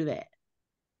gets through that.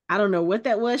 I don't know what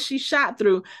that was she shot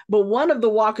through, but one of the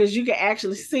walkers, you can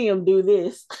actually see him do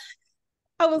this.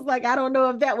 I was like, I don't know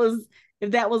if that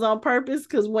was on purpose,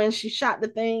 because when she shot the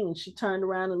thing and she turned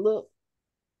around and looked,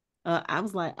 I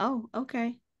was like, oh,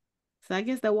 okay. So I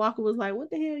guess that walker was like, what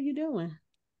the hell are you doing?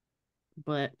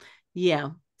 But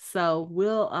yeah, so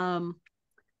we'll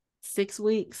 6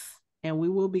 weeks and we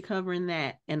will be covering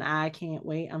that, and I can't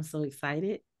wait. I'm so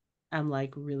excited. I'm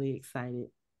like really excited.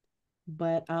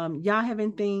 But y'all have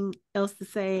anything else to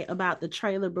say about the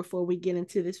trailer before we get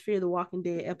into this Fear the Walking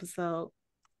Dead episode?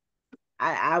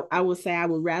 I would say I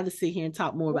would rather sit here and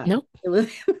talk more about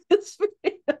this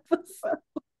episode.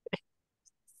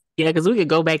 Yeah, because we could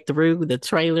go back through the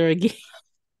trailer again.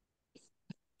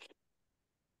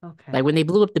 Okay. Like when they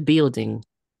blew up the building,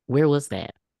 where was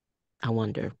that? I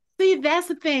wonder. See, that's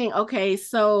the thing. Okay,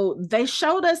 so they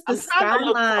showed us the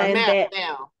skyline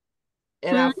now.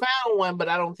 And I found one, but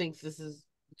I don't think this is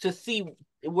to see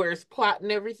where it's plotting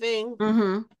everything.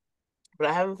 Mm-hmm. But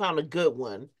I haven't found a good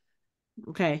one.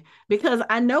 Okay, because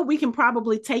I know we can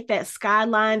probably take that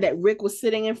skyline that Rick was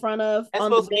sitting in front of. That's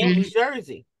supposed to be in New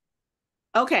Jersey.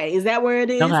 Okay, is that where it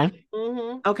is? Okay.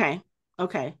 Mm-hmm. Okay.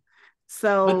 Okay.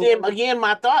 But So, then again,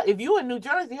 my thought: if you in New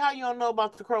Jersey, how you don't know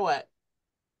about the Croat?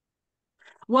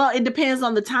 well, it depends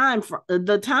on the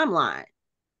timeline,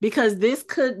 because this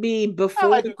could be Sound before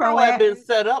like the the Croat Croat. been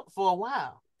set up for a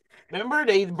while. Remember,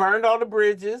 they burned all the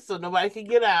bridges so nobody could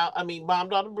get out. I mean,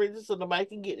 bombed all the bridges so nobody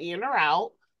could get in or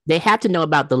out. They have to know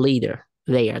about the leader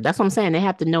there. That's what I'm saying. They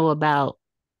have to know about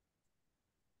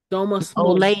Almost old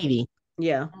more. lady.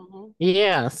 Yeah. Mm-hmm.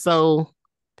 Yeah. So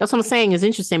that's what I'm saying is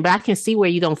interesting, but I can see where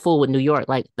you don't fool with New York.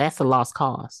 Like that's a lost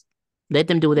cause. Let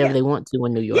them do whatever Yeah. they want to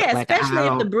in New York. Yeah, Like I especially if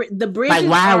don't the like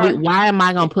bridges are. why am I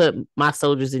Yeah. gonna put my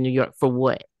soldiers in New York for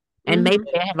what? And maybe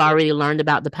Mm-hmm. they have already learned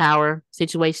about the power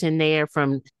situation there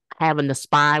from having the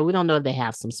spy. We don't know if they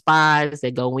have some spies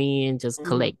that go in, just Mm-hmm.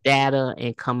 collect data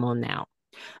and come on out.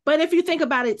 But if you think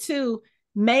about it too,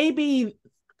 maybe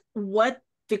what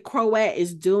the Croat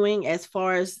is doing as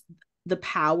far as the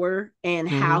power and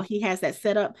how Mm-hmm. he has that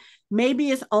set up, maybe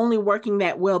it's only working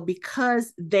that well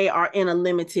because they are in a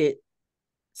limited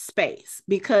space,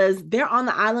 because they're on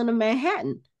the island of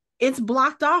Manhattan. It's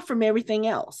blocked off from everything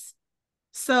else.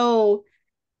 So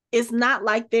it's not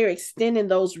like they're extending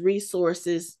those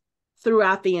resources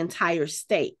throughout the entire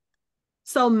state.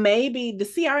 So maybe the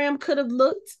CRM could have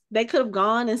looked, they could have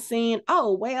gone and seen,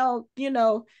 oh, well,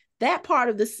 that part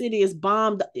of the city is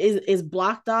bombed, is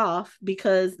blocked off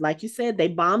because, like you said, they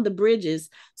bombed the bridges.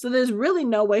 So there's really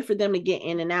no way for them to get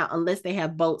in and out unless they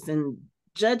have boats. And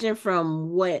judging from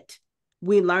what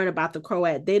we learn about the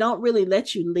Croat, they don't really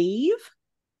let you leave.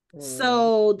 Mm-hmm.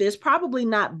 So there's probably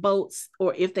not boats,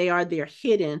 or if they are, they're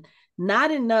hidden,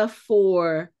 not enough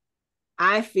for,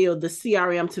 I feel, the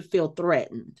CRM to feel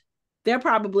threatened. They're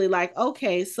probably like,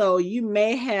 okay, so you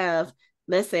may have,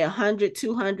 let's say 100,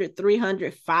 200,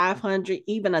 300, 500,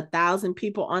 even 1,000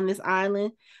 people on this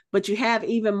island, but you have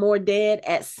even more dead.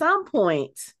 At some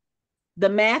point, the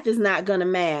math is not going to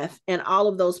math and all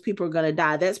of those people are going to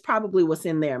die. That's probably what's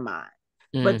in their mind.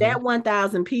 But Mm-hmm. that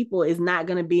 1,000 people is not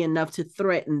going to be enough to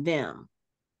threaten them.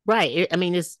 Right. I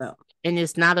mean, So,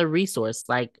 it's not a resource.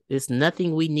 Like it's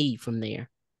nothing we need from there.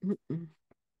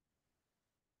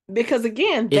 because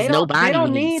again, It's they nobody we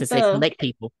don't need need since they the collect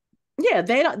people. yeah,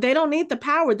 they don't need the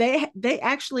power. They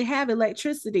actually have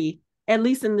electricity, at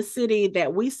least in the city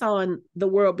that we saw in the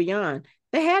world beyond.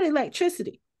 They had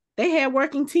electricity. They had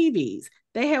working TVs.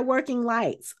 They had working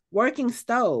lights, working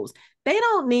stoves. They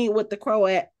don't need what the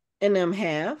Croat and them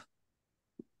have.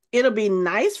 It'll be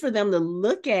nice for them to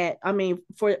look at, I mean,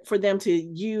 for them to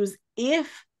use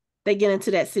if they get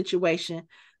into that situation.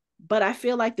 But I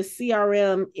feel like the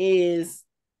CRM is,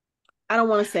 I don't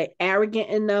want to say arrogant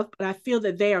enough, but I feel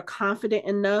that they are confident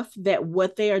enough that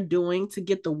what they are doing to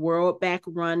get the world back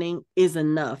running is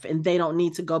enough. And they don't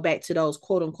need to go back to those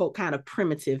quote unquote kind of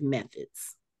primitive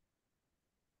methods.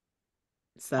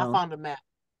 I So found a map.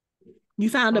 you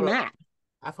found a Hold on. map.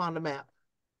 I found a map.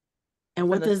 I'm And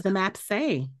what finna. does the map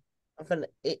say? I'm finna.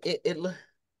 It. Let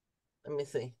me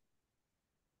see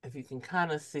if you can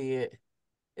kind of see it.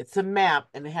 It's a map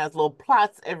and it has little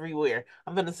plots everywhere.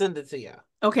 I'm gonna send it to you.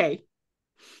 Okay.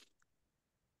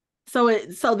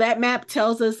 So that map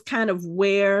tells us kind of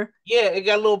where. Yeah, it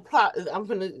got a little plot. I'm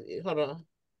gonna hold on.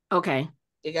 Okay.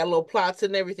 It got little plots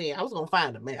and everything. I was gonna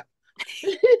find a map.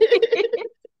 I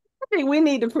think we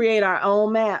need to create our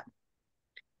own map.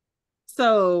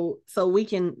 So we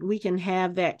can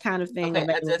have that kind of thing Okay, I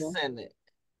just available. sent it.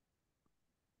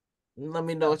 Let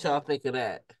me know what Okay. y'all think of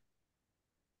that.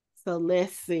 So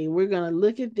let's see. We're gonna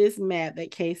look at this map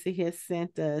that Casey has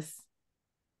sent us.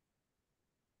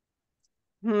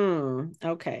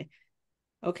 Okay.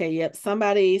 Okay. Yep.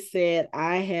 Somebody said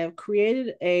I've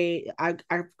created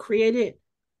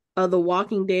of the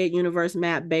Walking Dead universe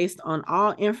map based on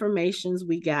all informations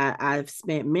we got. I've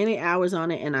spent many hours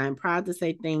on it and I'm proud to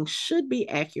say things should be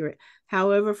accurate.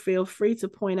 However, feel free to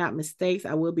point out mistakes.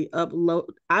 I will be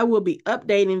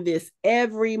updating this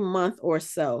every month or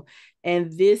so.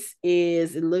 And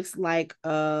it looks like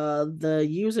the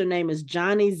username is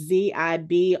Johnny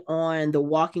ZIB on the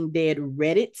Walking Dead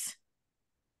Reddit.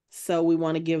 So we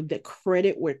want to give the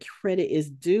credit where credit is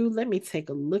due. Let me take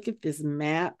a look at this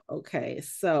map. Okay,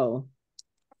 so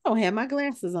I don't have my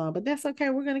glasses on, but that's okay.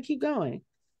 We're gonna keep going.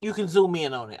 You can zoom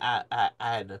in on it. I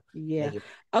had to Yeah. make it.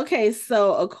 Okay,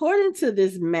 so according to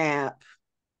this map,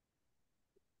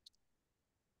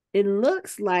 it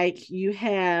looks like you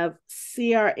have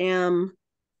CRM.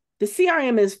 The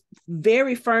CRM is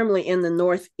very firmly in the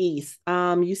northeast.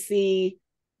 You see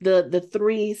the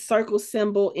three circle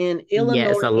symbol in Yes,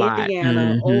 Illinois, a lot.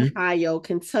 Indiana, Mm-hmm. Ohio,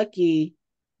 Kentucky,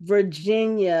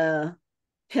 Virginia,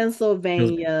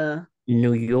 Pennsylvania,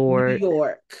 New New York.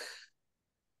 York.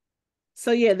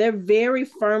 So yeah, they're very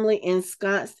firmly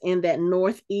ensconced in that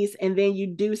Northeast. And then you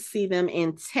do see them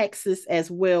in Texas as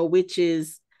well, which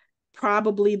is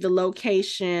probably the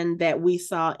location that we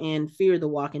saw in Fear the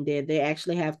Walking Dead. They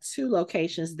actually have 2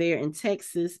 locations there in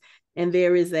Texas, and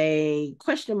there is a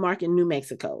question mark in New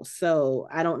Mexico. So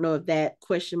I don't know if that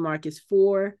question mark is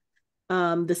for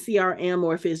the CRM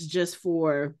or if it's just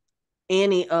for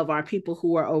any of our people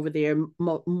who are over there,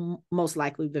 most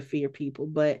likely the Fear people.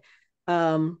 But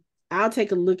I'll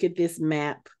take a look at this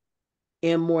map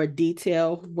in more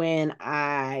detail when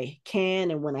I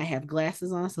can and when I have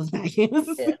glasses on so I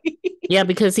can see. Yeah,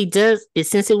 because he does,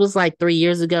 since it was like 3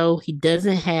 years ago, he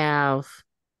doesn't have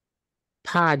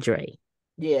Padre.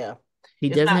 Yeah. He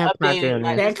It's doesn't not have Padre updated. on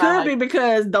there. That could be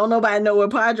because don't nobody know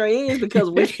what Padre is because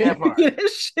we can't get that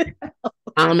shit out.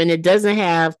 And it doesn't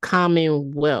have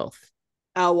Commonwealth.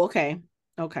 Oh, okay.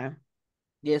 Okay.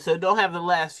 Yeah, so it don't have the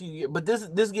last few years, but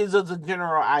this gives us a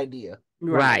general idea.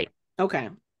 Right. Okay.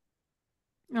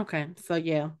 Okay. So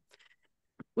yeah.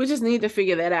 We just need to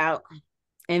figure that out.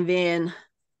 And then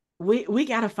we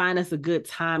got to find us a good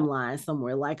timeline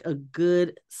somewhere, like a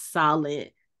good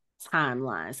solid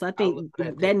timeline. So I think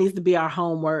that needs to be our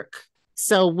homework.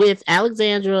 So with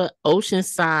Alexandra,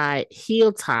 Oceanside,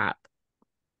 Hilltop,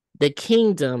 the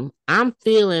Kingdom, I'm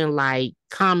feeling like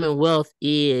Commonwealth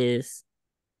is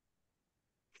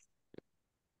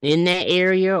in that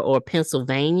area or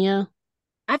Pennsylvania.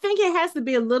 I think it has to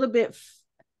be a little bit.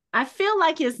 I feel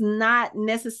like it's not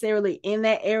necessarily in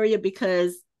that area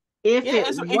because if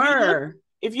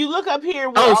if you look up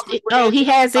here, he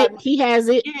has it. He has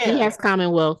it. Yeah. He has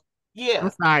Commonwealth. Yeah,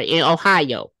 I'm sorry, in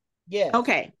Ohio. Yeah.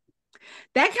 Okay,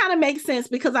 that kind of makes sense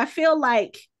because I feel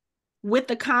like with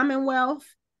the Commonwealth,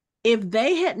 if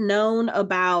they had known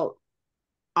about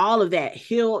all of that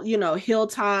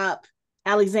Hilltop,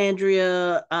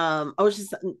 Alexandria,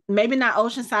 Oceanside, maybe not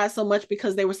Oceanside so much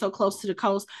because they were so close to the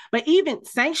coast, but even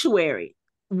Sanctuary,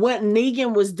 what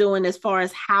Negan was doing as far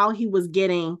as how he was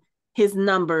getting his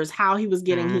numbers, how he was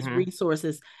getting his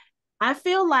resources. I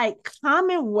feel like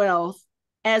Commonwealth,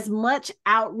 as much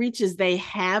outreach as they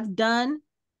have done,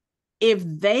 if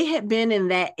they had been in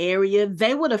that area,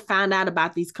 they would have found out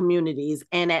about these communities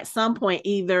and at some point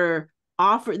either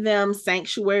offered them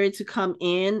sanctuary to come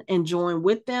in and join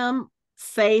with them,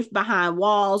 safe behind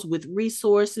walls with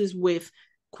resources, with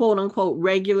quote unquote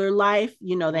regular life.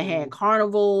 They had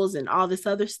carnivals and all this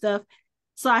other stuff.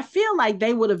 So I feel like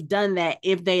they would have done that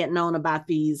if they had known about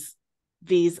these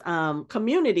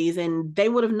communities, and they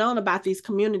would have known about these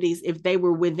communities if they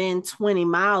were within 20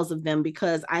 miles of them,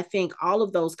 because I think all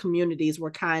of those communities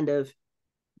were kind of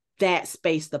that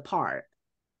spaced apart.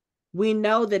 We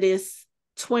know that it's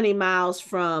 20 miles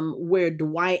from where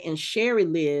Dwight and Sherry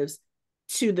lives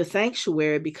to the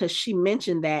sanctuary because she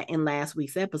mentioned that in last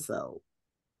week's episode.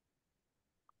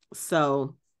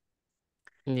 So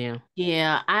yeah,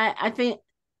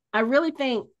 I really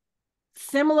think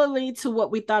similarly to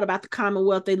what we thought about the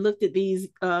Commonwealth, they looked at these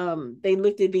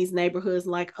neighborhoods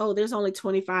like, oh, there's only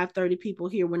 25, 30 people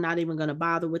here. We're not even going to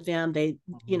bother with them. They,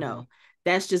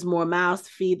 that's just more mouths to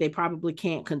feed. They probably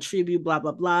can't contribute, blah,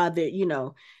 blah, blah.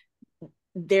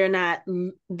 They're not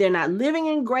living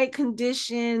in great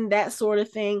condition, that sort of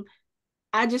thing.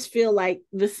 I just feel like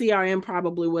the CRM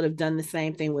probably would have done the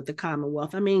same thing with the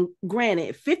Commonwealth. I mean,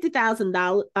 granted,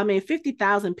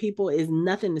 $50,000 people is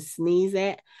nothing to sneeze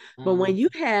at. But when you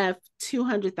have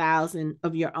 200,000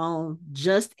 of your own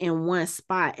just in one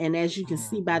spot, and as you can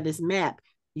see by this map,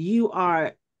 you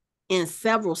are in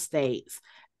several states.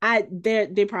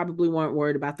 They probably weren't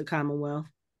worried about the Commonwealth.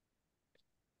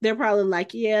 They're probably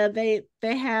like, yeah, they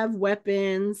have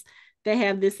weapons, they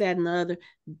have this, that, and the other.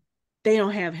 They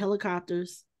don't have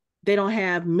helicopters. They don't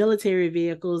have military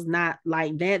vehicles, not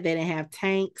like that. They didn't have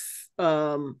tanks,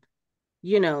 that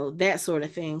sort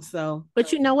of thing. So,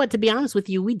 but you know what? To be honest with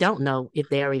you, we don't know if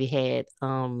they already had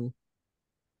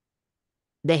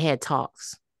they had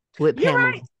talks with Pamela.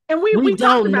 Right. And we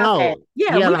don't know. That.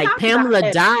 Yeah, like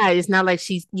Pamela died. It's not like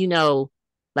she's,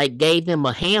 like gave them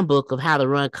a handbook of how to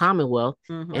run Commonwealth.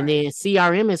 And then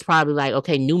CRM is probably like,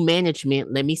 okay, new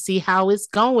management. Let me see how it's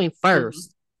going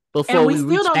first. Before we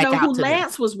still don't know who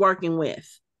Lance was working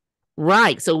with.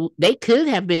 Right. So they could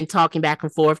have been talking back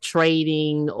and forth,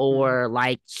 trading, or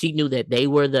like she knew that they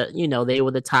were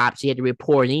the top. She had to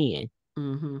report in.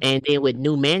 And then with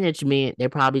new management, they're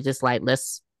probably just like,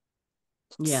 let's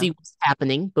see what's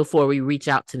happening before we reach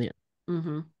out to them.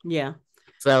 Yeah.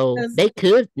 So they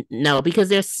could know because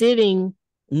they're sitting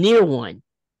near one.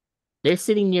 They're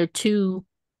sitting near 2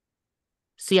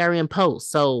 CRM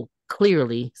posts. So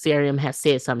clearly CRM has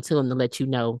said something to them to let you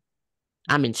know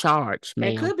I'm in charge,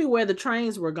 man. That could be where the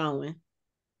trains were going.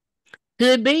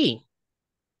 Could be.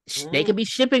 They could be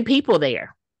shipping people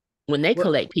there when they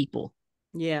collect people.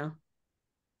 Yeah.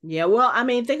 Yeah. Well, I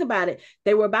mean, think about it.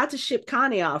 They were about to ship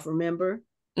Connie off, remember?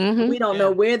 We don't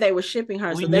know where they were shipping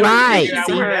her. So they were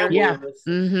shipping her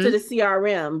to the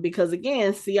CRM because,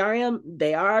 again, CRM,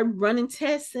 they are running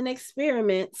tests and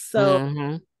experiments.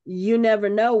 So you never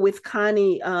know with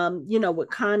Connie, with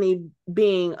Connie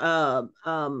being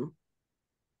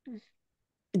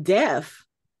deaf,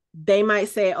 they might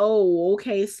say, oh,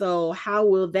 okay, so how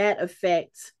will that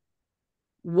affect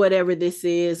whatever this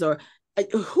is? Or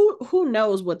who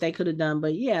knows what they could have done.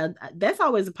 But yeah, that's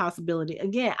always a possibility.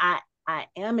 Again, I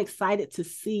am excited to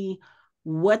see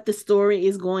what the story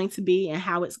is going to be and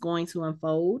how it's going to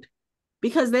unfold,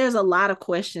 because there's a lot of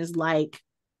questions. Like,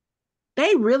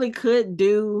 they really could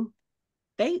do,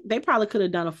 they probably could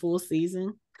have done a full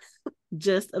season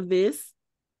just of this.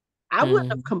 I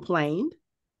wouldn't have complained,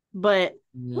 but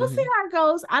we'll see how it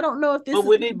goes. I don't know if this but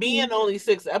with it being only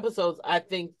 6 episodes, I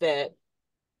think that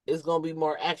it's going to be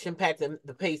more action packed and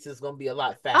the pace is going to be a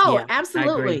lot faster. Oh,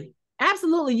 absolutely.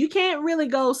 Absolutely. You can't really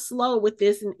go slow with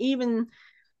this. And even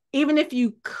if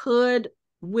you could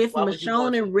with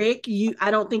Michonne and Rick, I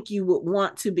don't think you would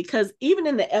want to, because even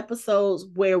in the episodes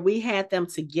where we had them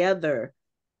together,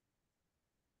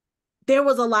 there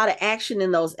was a lot of action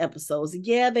in those episodes.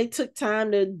 Yeah, they took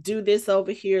time to do this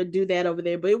over here, do that over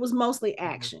there, but it was mostly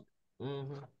action.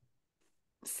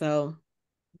 So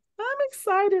I'm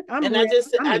excited. I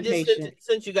just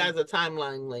sent you guys a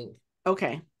timeline link.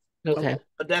 Okay. But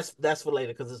that's for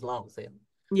later because it's long, Sam.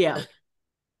 Yeah.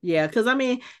 Yeah, because I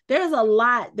mean, there's a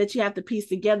lot that you have to piece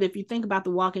together. If you think about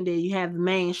The Walking Dead, you have the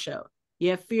main show,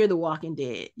 you have Fear the Walking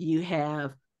Dead, you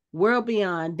have World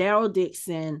Beyond, Daryl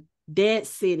Dixon, Dead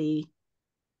City,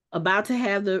 about to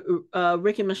have the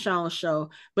Rick and Michonne show,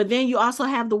 but then you also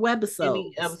have the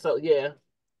webisodes.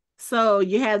 So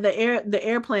you have the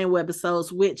airplane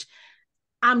webisodes, which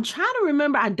I'm trying to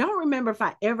remember. I don't remember if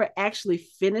I ever actually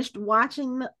finished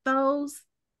watching those.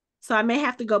 So I may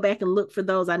have to go back and look for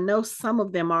those. I know some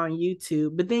of them are on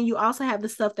YouTube, but then you also have the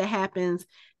stuff that happens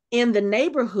in the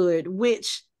neighborhood,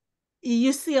 which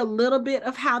you see a little bit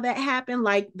of how that happened,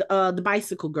 like the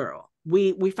bicycle girl.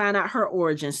 We find out her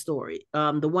origin story,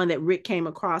 the one that Rick came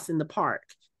across in the park,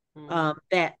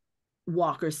 that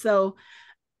walker. So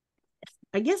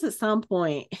I guess at some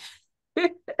point, I'm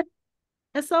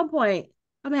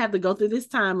gonna have to go through this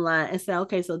timeline and say,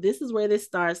 okay, so this is where this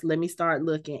starts. Let me start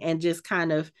looking and just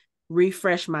kind of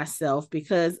refresh myself,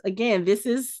 because again, this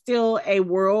is still a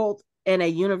world and a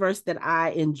universe that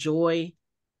I enjoy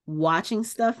watching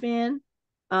stuff in.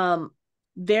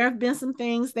 There have been some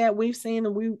things that we've seen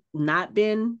and we've not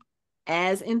been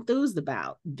as enthused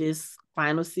about. This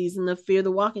final season of Fear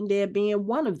the Walking Dead being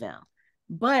one of them.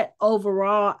 But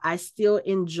overall, I still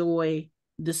enjoy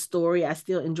the story. I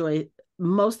still enjoy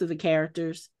most of the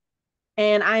characters.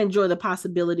 And I enjoy the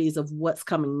possibilities of what's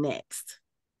coming next.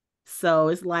 So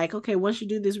it's like, okay, once you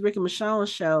do this Rick and Michonne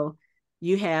show,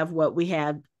 you have what we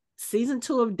have. Season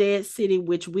 2 of Dead City,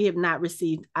 which we have not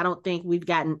received. I don't think we've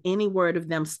gotten any word of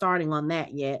them starting on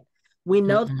that yet. We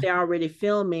know that they're already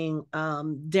filming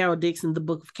Daryl Dixon, The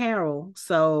Book of Carol.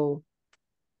 So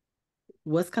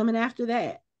what's coming after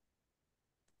that?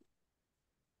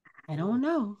 I don't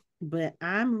know, but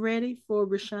I'm ready for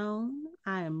Rashawn.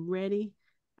 I am ready.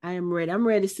 I'm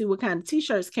ready to see what kind of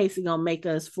t-shirts Casey gonna make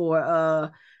us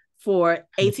for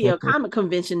ATL Comic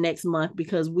Convention next month,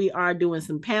 because we are doing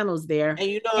some panels there. And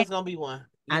you know it's gonna be one.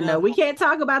 I know we can't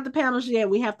talk about the panels yet.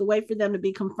 We have to wait for them to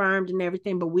be confirmed and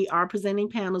everything, but we are presenting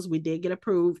panels. We did get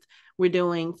approved. We're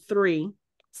doing 3.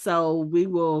 So we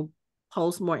will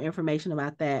post more information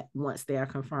about that once they are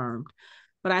confirmed.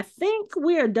 But I think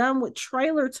we are done with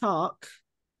trailer talk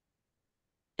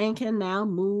and can now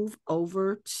move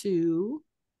over to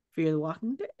Fear the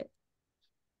Walking Dead.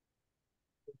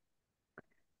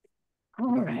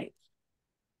 All right.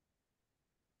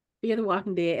 Fear the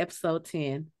Walking Dead, episode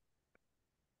 10.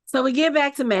 So we get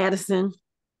back to Madison.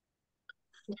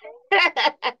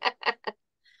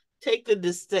 Take the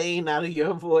disdain out of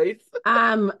your voice.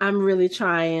 I'm really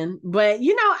trying, but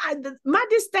my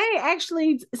disdain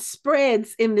actually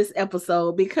spreads in this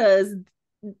episode because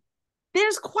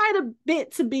there's quite a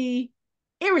bit to be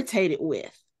irritated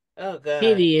with. Oh God,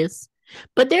 it is.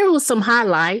 But there was some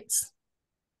highlights.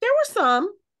 There were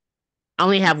some. I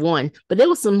only have one, but there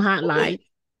was some highlights.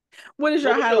 What is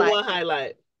your highlight? One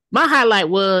highlight. My highlight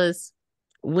was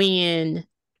when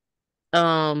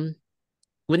Victor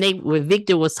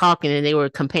was talking and they were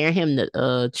comparing him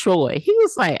to Troy. He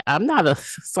was like, "I'm not a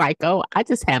psycho. I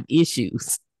just have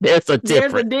issues. There's a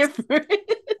difference."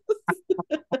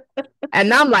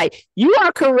 And I'm like, "You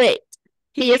are correct.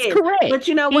 He is correct. But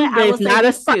you know he what? I will say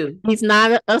this too. He's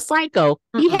not a psycho.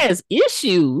 He has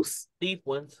issues. Deep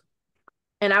ones.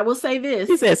 And I will say this.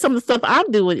 He said some of the stuff I'm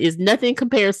doing is nothing in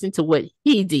comparison to what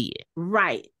he did.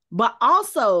 Right. But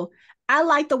also, I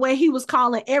like the way he was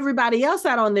calling everybody else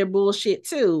out on their bullshit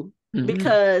too.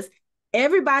 Because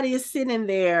everybody is sitting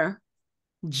there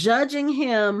judging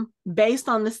him based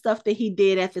on the stuff that he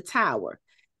did at the tower.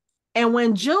 And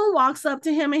when June walks up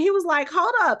to him and he was like,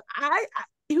 hold up,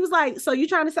 he was like, so you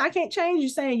trying to say I can't change? You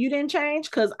saying you didn't change?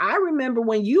 Because I remember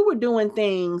when you were doing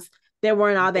things that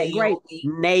weren't all that great.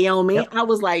 Naomi. Yep. I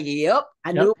was like, yep,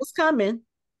 I knew it was coming.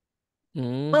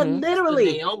 But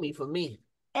literally, Naomi for me.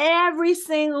 Every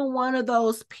single one of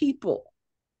those people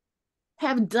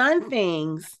have done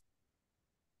things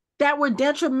that were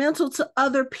detrimental to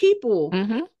other people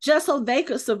just so they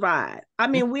could survive. I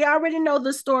mean, we already know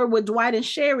the story with Dwight and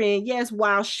Sherry. And yes,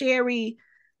 while Sherry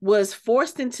was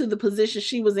forced into the position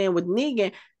she was in with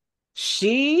Negan,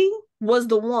 she was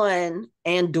the one,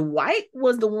 and Dwight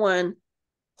was the one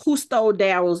who stole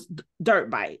Daryl's dirt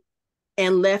bike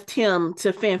and left him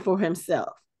to fend for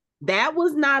himself. That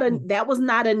was not a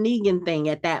Negan thing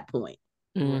at that point.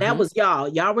 That was y'all.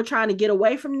 Y'all were trying to get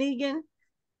away from Negan,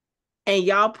 and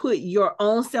y'all put your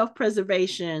own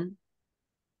self-preservation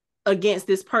against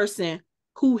this person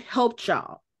who helped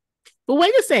y'all. But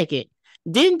wait a second.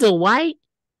 Didn't Dwight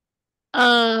do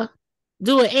an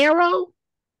arrow?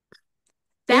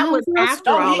 That was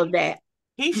after all of that.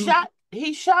 He shot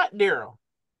Daryl.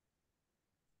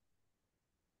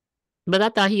 But I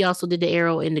thought he also did the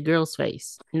arrow in the girl's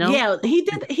face. No? Yeah, he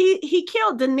did. He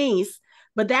killed Denise,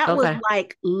 but that was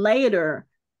like later.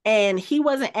 And he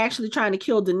wasn't actually trying to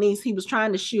kill Denise. He was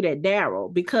trying to shoot at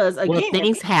Daryl because, again,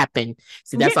 things happen.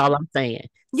 See, that's all I'm saying.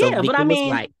 So yeah, but I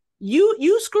mean,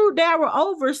 you screwed Daryl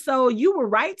over, so you were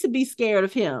right to be scared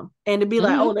of him and to be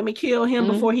like, oh, let me kill him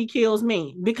before he kills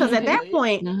me. Because at that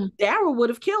point, Daryl would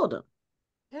have killed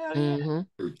him.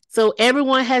 So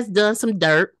everyone has done some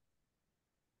dirt.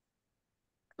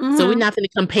 So we're not going to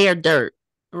compare dirt.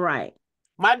 Right.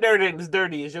 My dirt ain't as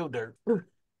dirty as your dirt.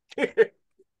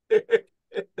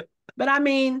 But I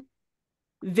mean,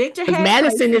 Victor had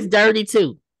Madison is dirty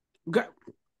too. Girl,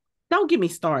 don't get me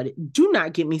started. Do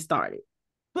not get me started.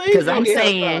 Because I'm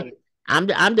saying,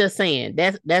 I'm just saying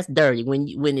that's dirty.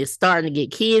 When it's starting to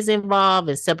get kids involved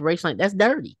and separation, like that's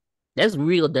dirty. That's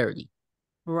real dirty.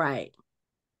 Right.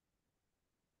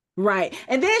 Right.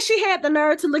 And then she had the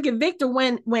nerve to look at Victor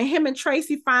when him and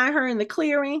Tracy find her in the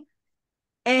clearing.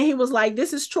 And he was like,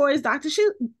 this is Troy's daughter.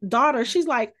 She's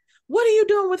like, what are you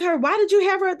doing with her? Why did you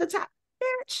have her at the top?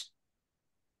 Bitch,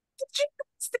 did you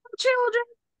steal children?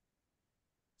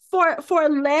 For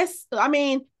less, I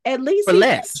mean, at least for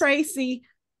less. Tracy,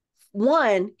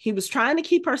 one, he was trying to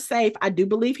keep her safe. I do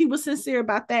believe he was sincere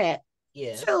about that.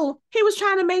 Yes. Two, he was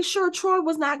trying to make sure Troy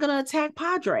was not going to attack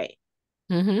Padre.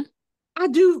 I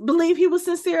do believe he was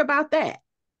sincere about that.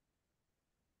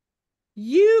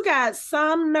 You got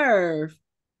some nerve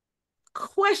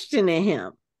questioning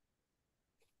him.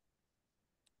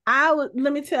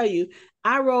 Let me tell you,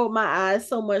 I rolled my eyes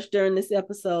so much during this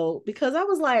episode because I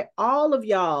was like, all of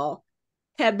y'all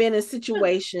have been in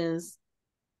situations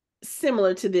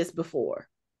similar to this before.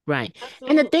 Right.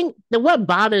 And the thing that what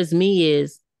bothers me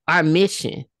is our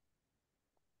mission.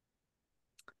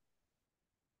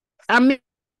 I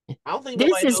don't think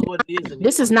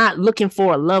this is not looking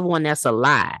for a loved one that's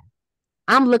alive.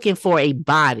 I'm looking for a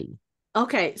body.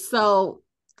 Okay, so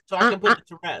I can put it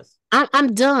to rest.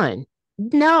 I'm done.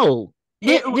 No,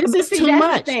 this is too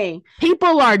much.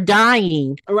 People are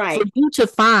dying for you to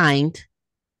find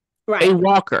a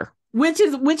walker. Which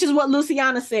is what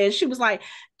Luciana said. She was like,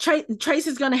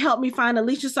 Tracy's going to help me find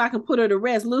Alicia so I can put her to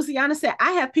rest. Luciana said,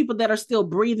 I have people that are still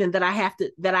breathing that I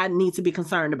need to be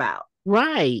concerned about.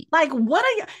 Right. Like, what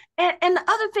are you? And the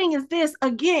other thing is this,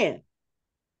 again,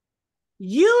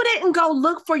 you didn't go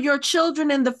look for your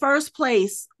children in the first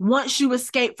place once you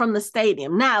escaped from the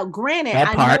stadium. Now, granted,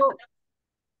 I know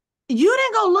you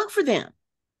didn't go look for them.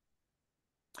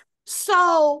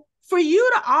 So for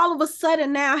you to all of a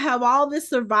sudden now have all this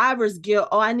survivor's guilt,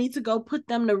 oh, I need to go put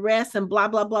them to rest and blah,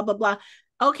 blah, blah, blah, blah.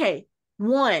 Okay,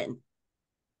 one,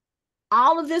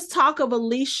 all of this talk of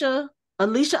Alicia,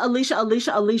 y'all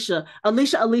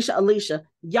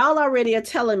already are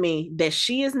telling me that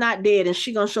she is not dead and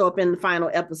she's going to show up in the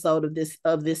final episode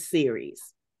of this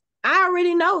series. I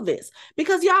already know this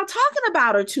because y'all talking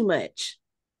about her too much.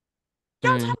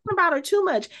 Y'all talking about her too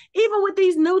much. Even with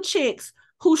these new chicks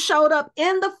who showed up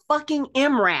in the fucking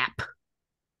MRAP,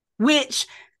 which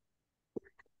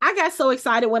I got so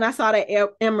excited when I saw that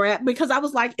MRAP because I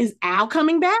was like, is Al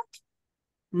coming back?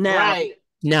 No. Right.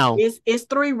 No. It's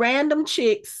three random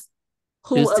chicks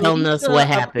who Just telling us what Alicia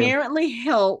happened. apparently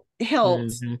helped,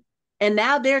 Mm-hmm. and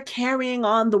now they're carrying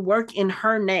on the work in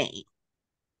her name,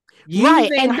 Right.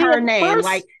 using And then her name. first,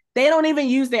 Like they don't even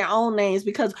use their own names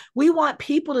because we want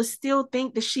people to still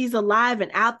think that she's alive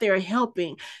and out there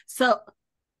helping. So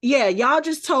yeah, y'all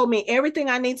just told me everything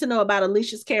I need to know about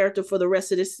Alicia's character for the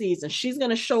rest of this season. She's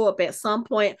going to show up at some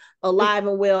point alive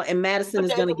and well, and Madison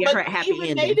is going to get her happy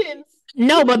ending.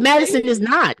 No, but Madison is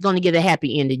not going to get a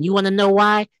happy ending. You want to know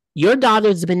why? Your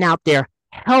daughter's been out there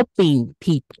helping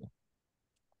people.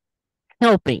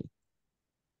 Helping.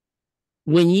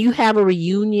 When you have a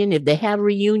reunion, if they have a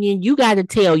reunion, you got to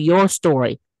tell your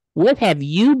story. What have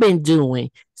you been doing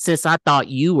since I thought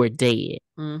you were dead?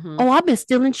 Mm-hmm. Oh, I've been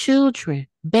stealing children,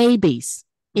 babies,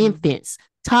 infants,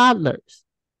 toddlers,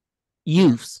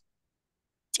 youths,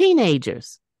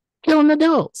 teenagers, killing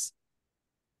adults.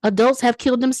 Adults have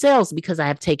killed themselves because I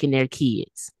have taken their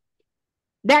kids.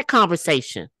 That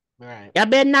conversation. Right. I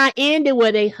better not end it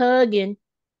where they hugging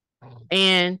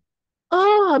and,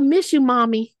 oh, I miss you,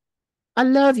 mommy. I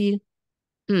love you.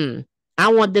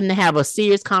 I want them to have a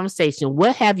serious conversation.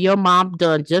 What have your mom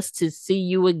done just to see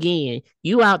you again?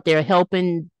 You out there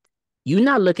helping. You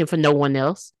not looking for no one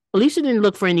else. Alicia didn't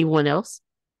look for anyone else.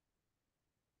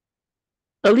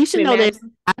 Alicia know that,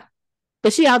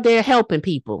 but she out there helping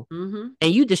people, and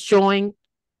you destroying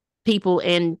people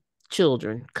and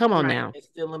children. Come on now, and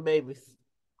stealing babies.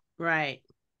 Right.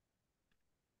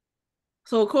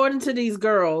 So according to these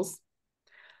girls,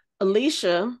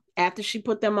 Alicia, after she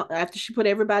put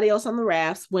everybody else on the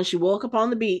rafts, when she woke up on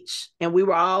the beach, and we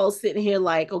were all sitting here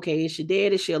like, okay, is she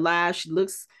dead? Is she alive? She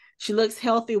looks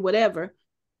healthy, whatever.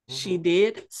 She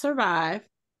did survive.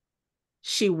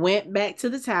 She went back to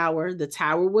the tower. The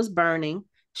tower was burning.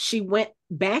 She went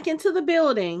back into the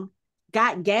building,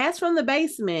 got gas from the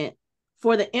basement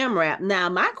for the MRAP. Now,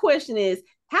 my question is,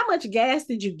 how much gas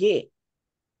did you get?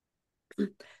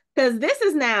 Because this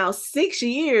is now 6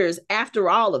 years after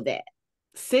all of that.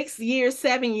 6 years,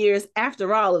 7 years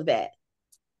after all of that.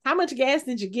 How much gas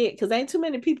did you get? Because ain't too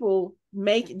many people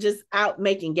just out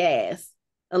making gas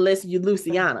unless you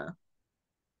Luciana.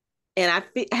 And I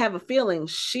have a feeling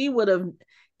she would have,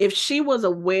 if she was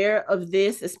aware of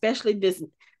this, especially this,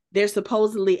 there's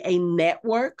supposedly a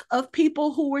network of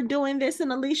people who were doing this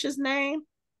in Alicia's name.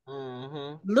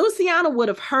 Luciana would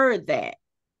have heard that.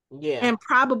 Yeah. And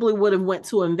probably would have went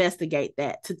to investigate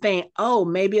that, to think, oh,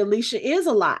 maybe Alicia is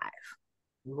alive.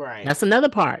 Right. That's another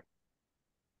part.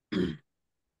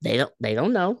 They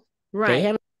don't know. Right. They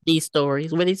have these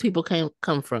stories. Where these people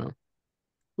come from.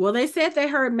 Well, they said they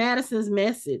heard Madison's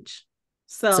message.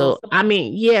 So I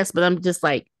mean, yes, but I'm just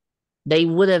like, they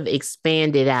would have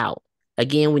expanded out.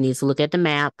 Again, we need to look at the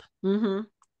map.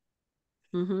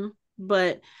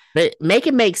 But make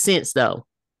it make sense though.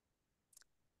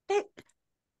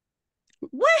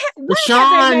 What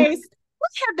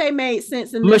have they made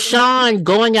sense in this? Michonne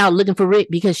going out looking for Rick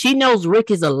because she knows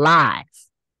Rick is alive.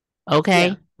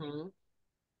 Okay.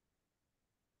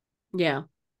 Yeah.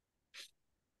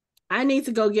 I need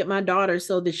to go get my daughter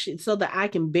so that I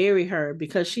can bury her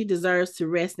because she deserves to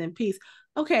rest in peace.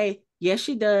 Okay, yes,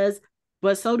 she does,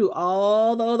 but so do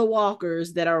all the other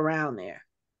walkers that are around there.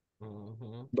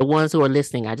 The ones who are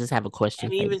listening, I just have a question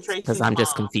because I'm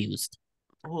just confused.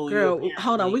 Girl,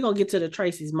 hold on. We're going to get to the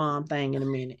Tracy's mom thing in a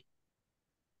minute.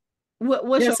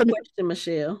 What's your question,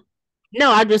 Michelle?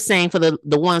 No, I'm just saying for the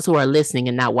ones who are listening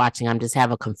and not watching, I'm just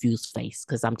have a confused face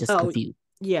because I'm just confused.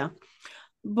 Yeah.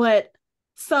 But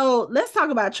so let's talk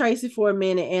about Tracy for a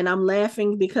minute. And I'm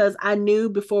laughing because I knew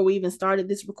before we even started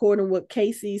this recording what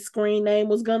Casey's screen name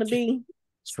was going to be.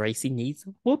 Tracy needs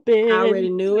a whooping. I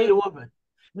already knew it.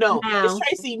 No, it's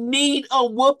Tracy need a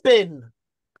whooping.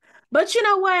 But you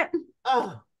know what?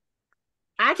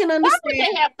 I can understand. Why would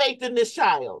they have faith in this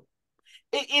child?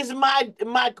 It is my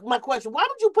question. Why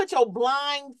would you put your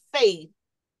blind faith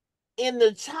in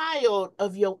the child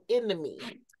of your enemy?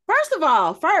 First of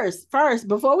all, first,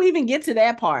 before we even get to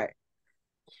that part,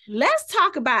 let's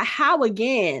talk about how,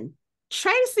 again,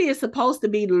 Tracy is supposed to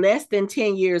be less than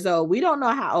 10 years old. We don't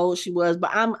know how old she was,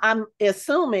 but I'm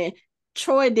assuming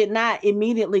Troy did not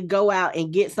immediately go out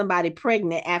and get somebody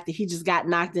pregnant after he just got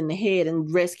knocked in the head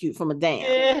and rescued from a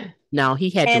dam. No, he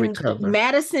had to recover.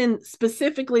 Madison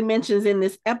specifically mentions in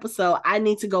this episode, I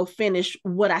need to go finish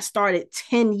what I started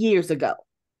 10 years ago.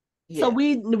 Yeah. So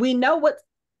we know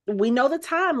the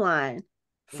timeline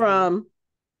from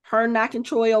her knocking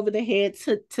Troy over the head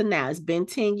to now. It's been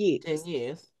 10 years. 10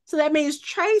 years. So that means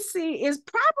Tracy is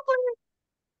probably,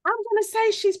 I'm going to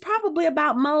say she's probably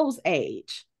about Mo's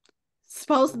age.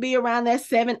 Supposed to be around that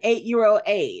 7-8 year old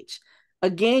age.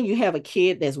 again, you have a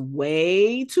kid that's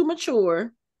way too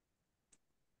mature.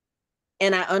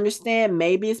 And I understand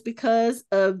maybe it's because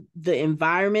of the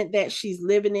environment that she's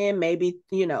living in. Maybe,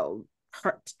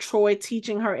 Troy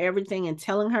teaching her everything and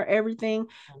telling her everything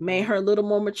made her a little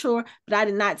more mature. But I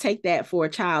did not take that for a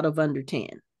child of under 10.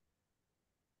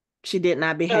 She did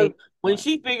not behave. When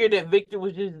she figured that Victor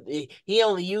was just, he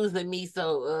only using me,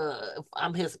 so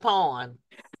I'm his pawn.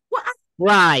 Well,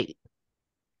 right.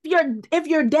 If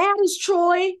your dad is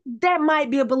Troy, that might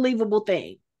be a believable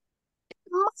thing.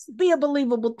 Must be a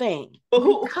believable thing. But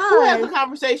who has a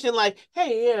conversation like,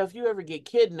 hey, yeah, if you ever get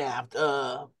kidnapped,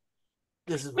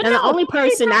 this is. And the only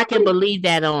person I can believe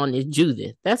that on is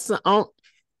Judith. That's the only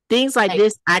things like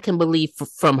this I can believe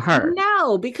from her.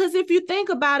 No, because if you think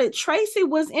about it, Tracy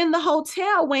was in the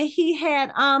hotel when he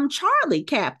had Charlie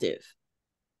captive.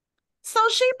 So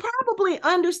she probably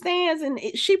understands, and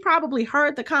she probably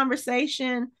heard the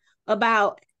conversation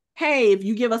about, hey, if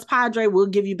you give us Padre, we'll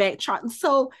give you back Charlie.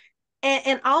 So,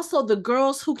 and also the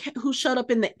girls who showed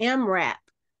up in the MRAP,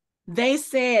 they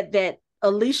said that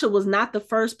Alicia was not the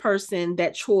first person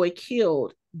that Troy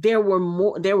killed. There were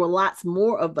lots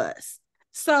more of us.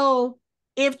 So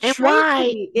if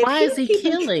Tracy, why is he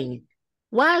killing?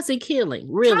 Why is he killing?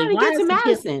 Really? Trying to get to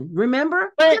Madison.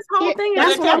 Remember? His whole thing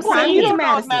is trying to get to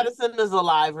Madison. Madison is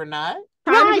alive or not.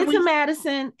 Trying to get to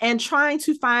Madison and trying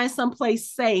to find someplace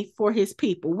safe for his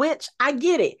people, which I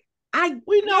get it.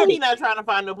 We know he's not trying to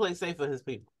find no place safe for his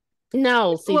people.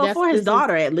 No, see, well, for his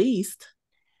daughter at least.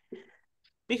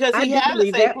 Because he had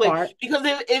a safe place. Part. Because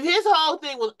if his whole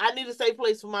thing was, I need a safe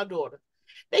place for my daughter,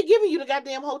 they giving you the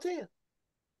goddamn hotel.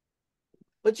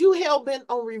 But you hell bent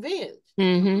on revenge.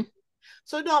 Mm-hmm.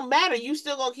 So it don't matter. You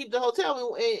still gonna keep the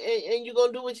hotel and you're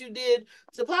gonna do what you did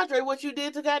to Padre, what you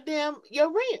did to goddamn your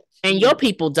ranch. And your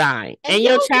people dying. And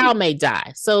your child may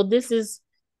die. So this is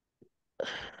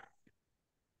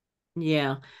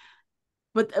yeah.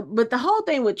 But the whole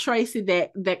thing with Tracy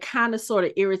that kind of sort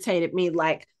of irritated me,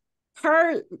 like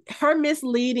her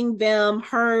misleading them,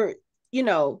 her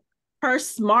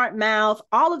smart mouth,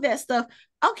 all of that stuff.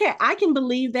 Okay, I can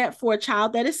believe that for a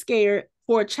child that is scared,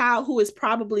 for a child who has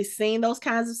probably seen those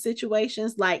kinds of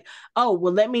situations, like, oh,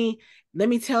 well, let me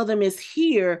tell them it's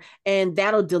here and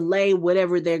that'll delay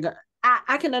whatever they're going.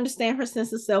 I can understand her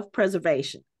sense of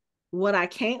self-preservation. What I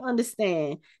can't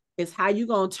understand is how you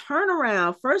gonna turn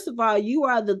around. First of all, you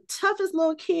are the toughest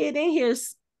little kid in here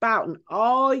spouting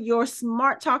all your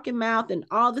smart talking mouth and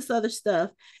all this other stuff.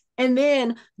 And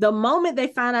then the moment they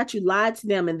find out you lied to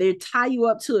them and they tie you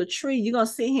up to a tree, you're going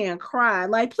to sit here and cry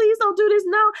like, please don't do this.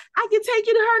 No, I can take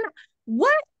you to her.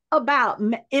 What about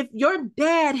if your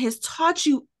dad has taught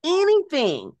you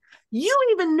anything? You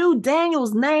even knew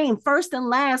Daniel's name first and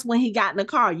last when he got in the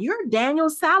car. You're Daniel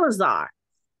Salazar.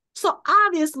 So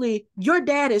obviously your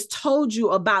dad has told you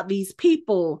about these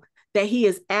people that he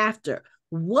is after.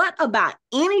 What about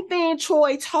anything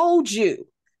Troy told you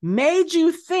made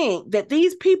you think that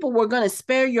these people were going to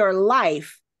spare your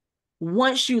life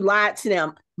once you lied to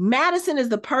them? Madison is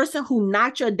the person who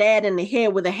knocked your dad in the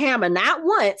head with a hammer, not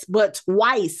once, but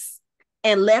twice,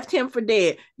 and left him for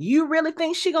dead. You really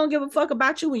think she going to give a fuck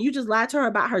about you when you just lied to her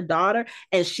about her daughter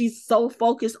and she's so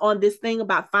focused on this thing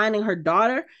about finding her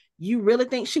daughter? You really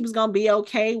think she was going to be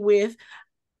okay with,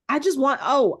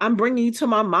 I'm bringing you to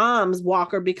my mom's,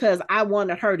 Walker, because I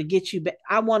wanted her to get you back.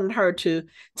 I wanted her to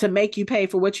make you pay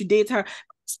for what you did to her.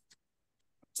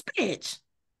 Bitch.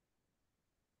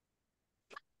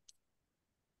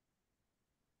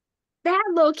 That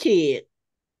little kid.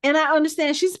 And I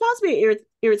understand she's supposed to be an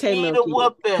irritating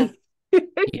little kid.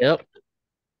 Yep.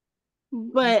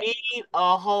 But need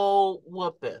a whole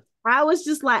whooping. I was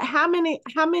just like, how many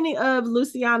of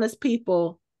Luciana's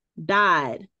people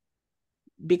died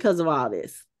because of all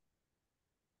this?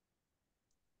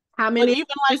 How many? But even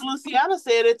like Luciana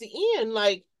said at the end,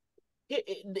 like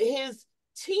his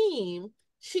team,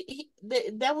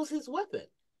 that was his weapon.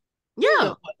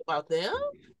 Yeah. About them.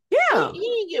 Yeah. He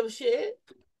didn't give a shit.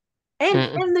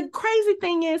 And the crazy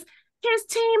thing is, his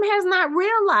team has not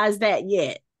realized that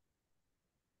yet.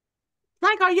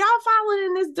 Like, are y'all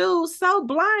following this dude so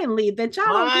blindly that y'all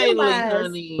don't realize?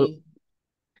 Honey.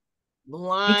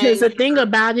 Because the thing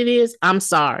about it is, I'm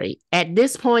sorry. At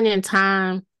this point in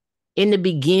time, in the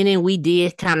beginning, we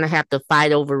did kind of have to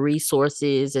fight over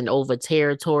resources and over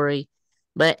territory.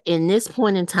 But in this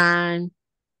point in time,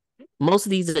 most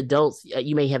of these adults,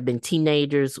 you may have been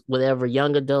teenagers, whatever,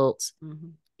 young adults. Mm-hmm.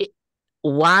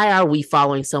 Why are we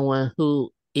following someone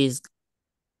who is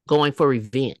going for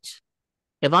revenge?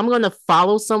 If I'm going to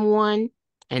follow someone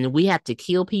and we have to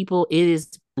kill people, it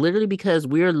is literally because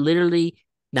we're literally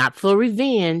not for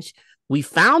revenge. we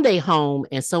found a home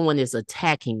and someone is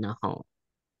attacking the home.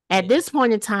 At this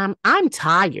point in time, I'm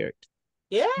tired.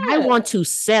 Yeah. I want to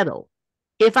settle.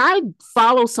 If I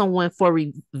follow someone for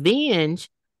revenge,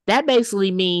 that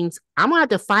basically means I'm going to have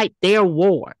to fight their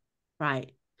war.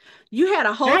 Right. You had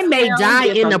a hotel. I may die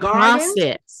in the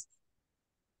process.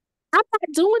 I'm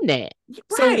not doing that.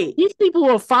 Right. So these people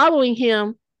who are following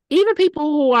him, even people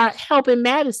who are helping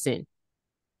Madison,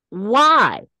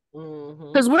 why?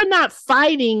 Because we're not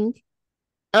fighting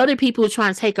other people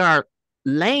trying to take our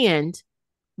land.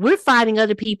 We're fighting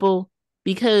other people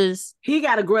because he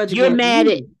got a grudge. You're mad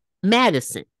at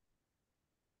Madison.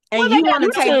 And you want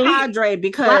to take Padre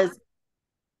because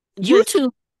you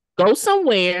two go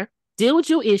somewhere, deal with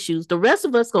your issues. The rest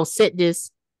of us gonna set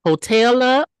this hotel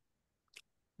up.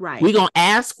 Right. We're gonna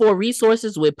ask for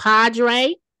resources with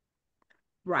Padre.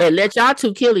 Right. And let y'all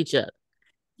two kill each other.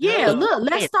 Yeah, look,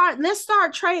 let's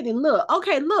start trading. Look,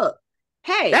 okay, look.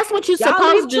 Hey, that's what you're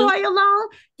supposed to do. Troy alone.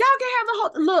 Y'all can have the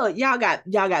whole look.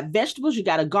 Y'all got vegetables. You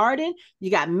got a garden. You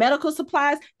got medical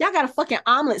supplies. Y'all got a fucking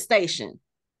omelet station.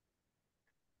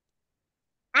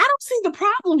 I don't see the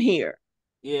problem here.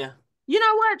 Yeah. You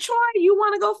know what, Troy? You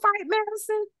want to go fight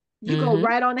Madison? You go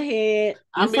right on ahead.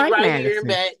 I'll be right here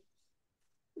back.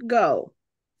 Go.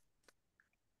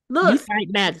 Look, you fight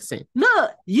Madison.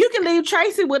 Look, you can leave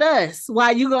Tracy with us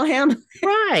while you gonna handle it.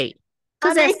 Right.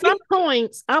 Because at some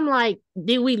points, I'm like,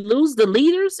 did we lose the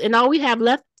leaders and all we have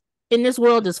left in this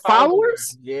world is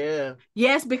followers? Yeah.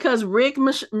 Yes, because Rick and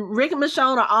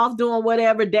Michonne are off doing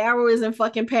whatever. Daryl is in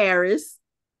fucking Paris.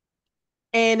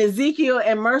 And Ezekiel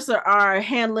and Mercer are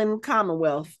handling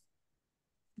Commonwealth.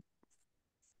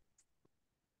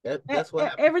 That's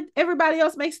what everybody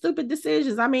else makes stupid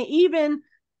decisions. I mean, even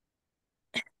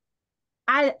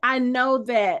I know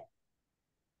that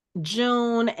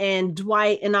June and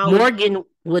Dwight and all Morgan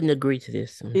wouldn't agree to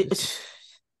this.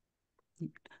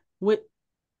 With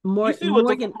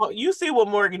Morgan, you see what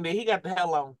Morgan did. He got the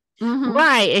hell on. Mm-hmm.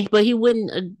 Right, but he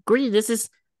wouldn't agree. This is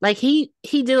like he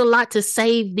did a lot to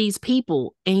save these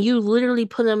people, and you literally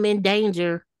put them in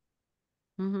danger.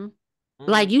 Mm-hmm.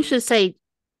 Like you should say,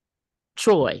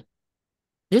 Troy,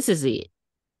 this is it.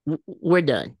 We're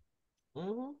done.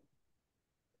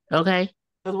 Mm-hmm. Okay.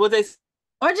 What they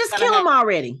or just kill them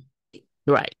already.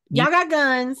 Right. Y'all got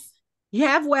guns. You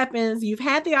have weapons. You've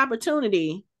had the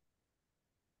opportunity.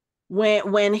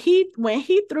 When he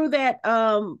threw that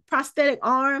prosthetic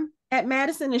arm at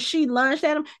Madison and she lunged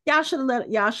at him, y'all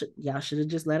should have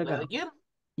just let her go.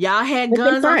 Y'all had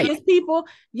guns on his people.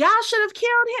 Y'all should have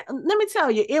killed him. Let me tell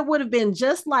you, it would have been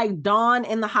just like Dawn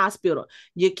in the hospital.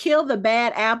 You kill the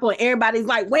bad apple, and everybody's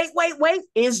like, wait,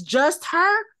 it's just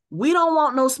her. We don't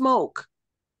want no smoke.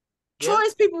 Yep.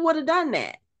 Troy's people would have done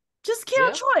that. Just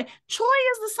kill Troy. Troy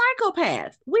is the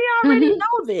psychopath. We already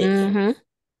know this.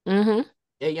 Mm-hmm. Mm-hmm.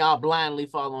 And y'all blindly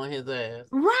following his ass.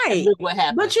 Right. And look what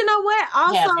happened. But you know what?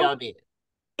 Also, half y'all did.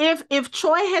 If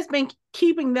Troy has been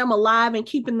keeping them alive and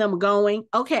keeping them going,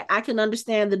 okay, I can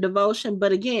understand the devotion.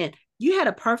 But again, you had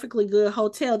a perfectly good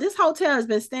hotel. This hotel has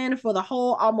been standing for the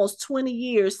whole almost 20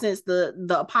 years since the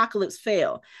apocalypse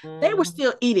fell. They were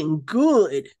still eating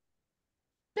good.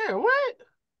 Yeah, what?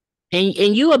 And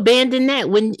you abandoned that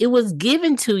when it was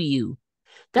given to you.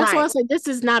 That's why I said this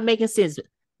is not making sense.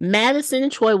 Madison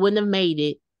and Troy wouldn't have made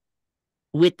it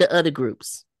with the other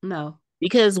groups. No.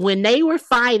 Because when they were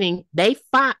fighting, they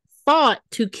fought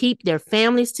to keep their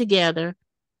families together.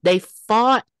 They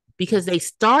fought because they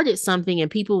started something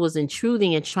and people was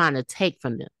intruding and trying to take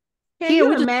from them. Here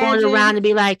we're just going around and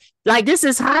be like this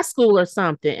is high school or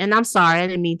something. And I'm sorry, I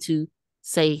didn't mean to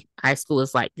say high school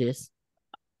is like this.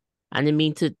 I didn't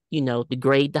mean to,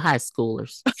 degrade the high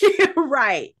schoolers.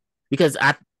 Right. Because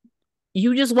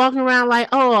you just walking around like,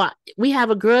 oh, we have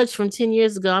a grudge from 10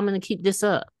 years ago. I'm going to keep this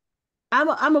up. I'm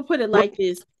going to put it like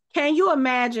this. Can you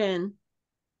imagine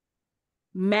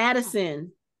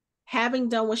Madison having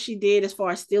done what she did as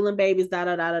far as stealing babies,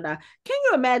 Can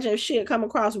you imagine if she had come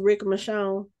across Rick and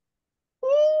Michonne?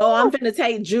 Oh, I'm going to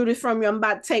take Judith from you. I'm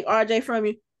about to take RJ from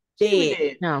you.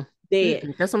 Dead. No.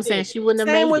 Dead. That's what I'm saying. She wouldn't have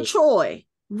made it. Same with Troy.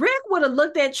 Rick would have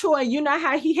looked at Troy. You know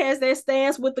how he has that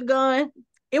stance with the gun?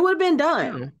 It would have been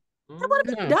done. It would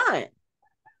have been done.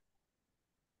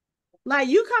 Like,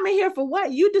 you coming here for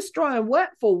what? You destroying what?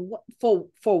 For what? For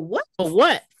what? For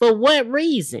what? For what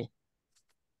reason?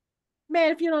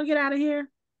 Man, if you don't get out of here.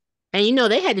 And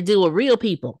they had to deal with real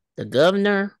people. The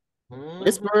governor,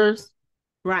 Whispers,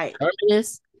 right.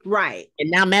 Terminus. Right. And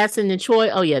now Madison and Troy.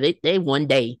 Oh yeah, they one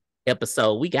day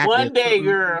episode. We got one day,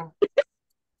 girl.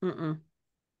 Mm-mm.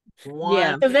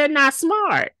 Yeah, because they're not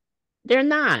smart. They're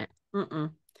not.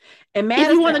 Mm-mm. And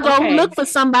If you want to Madison, go okay, look for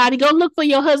somebody, go look for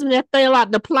your husband that fell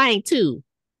out the plane too.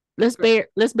 Let's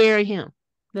bury him.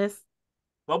 let's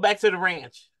go back to the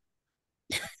ranch.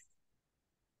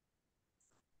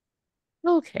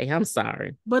 Okay, I'm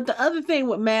sorry. But the other thing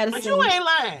with Madison, But you ain't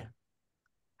lying.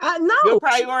 I know Your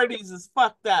priorities is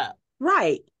fucked up.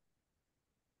 right.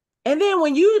 And then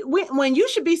when you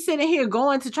should be sitting here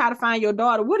going to try to find your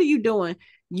daughter, what are you doing?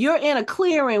 You're in a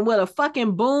clearing with a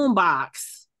fucking boom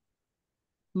box,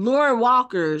 luring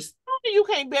walkers. You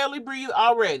can't barely breathe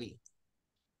already.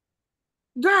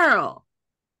 Girl,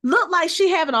 look like she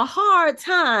having a hard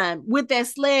time with that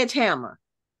sledgehammer.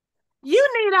 You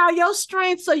need all your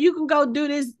strength so you can go do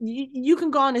this. You can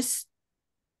go on this.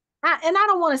 And I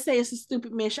don't want to say it's a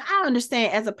stupid mission. I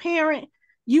understand as a parent,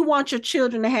 you want your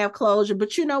children to have closure.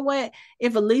 But you know what?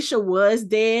 If Alicia was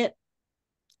dead,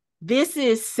 this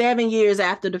is 7 years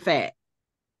after the fact.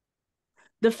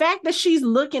 The fact that she's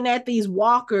looking at these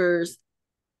walkers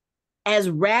as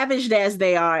ravaged as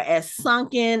they are, as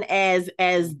sunken, as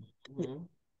mm-hmm.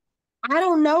 I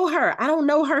don't know her. I don't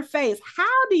know her face.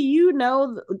 How do you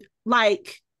know,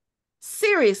 like,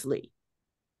 seriously?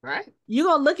 Right. You're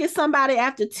going to look at somebody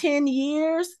after 10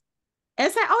 years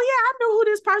and say, oh, yeah, I knew who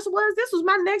this person was. This was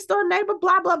my next door neighbor,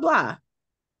 blah, blah, blah.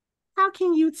 How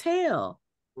can you tell?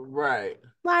 Right.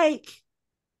 Like,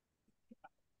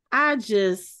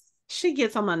 she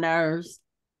gets on my nerves.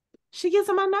 She gets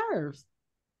on my nerves.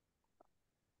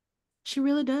 She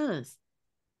really does.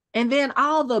 And then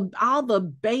all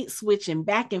the bait switching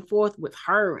back and forth with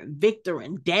her and Victor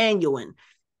and Daniel, and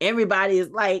everybody is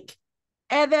like,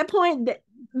 at that point,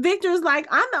 Victor is like,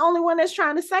 I'm the only one that's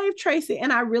trying to save Tracy.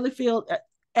 And I really feel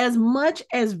as much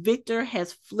as Victor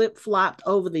has flip-flopped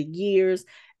over the years,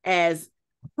 as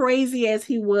crazy as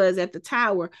he was at the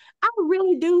tower, I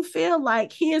really do feel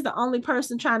like he is the only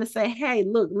person trying to say, hey,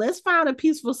 look, let's find a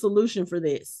peaceful solution for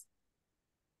this.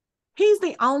 He's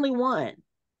the only one.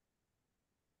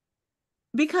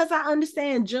 Because I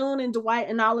understand June and Dwight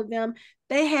and all of them,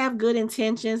 they have good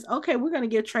intentions. Okay, we're going to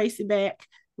give Tracy back.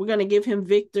 We're going to give him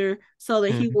Victor so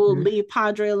that he will leave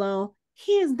Padre alone.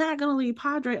 He is not going to leave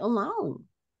Padre alone.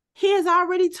 He has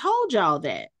already told y'all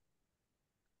that.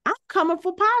 I'm coming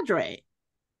for Padre.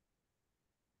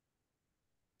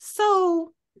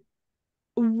 So,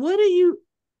 what do you...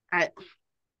 I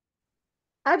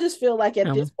just feel like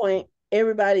at this point,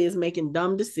 everybody is making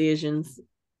dumb decisions.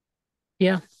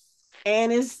 Yeah.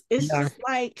 And it's just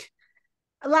like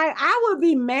I would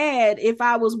be mad if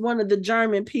I was one of the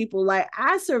German people. Like,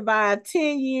 I survived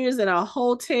 10 years in a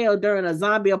hotel during a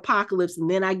zombie apocalypse, and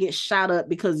then I get shot up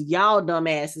because y'all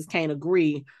dumbasses can't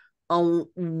agree on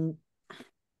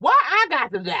why I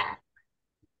got to die.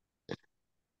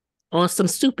 On some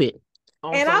stupid.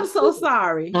 And I'm so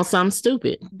sorry. On something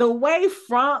stupid. The way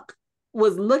Frank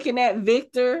was looking at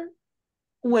Victor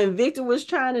when Victor was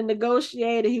trying to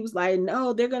negotiate, and he was like,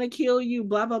 no, they're going to kill you,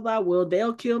 blah, blah, blah. Well,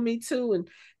 they'll kill me too, and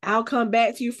I'll come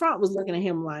back to you. Frank was looking at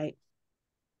him like,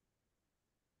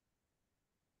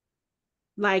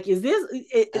 is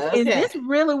this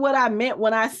really what I meant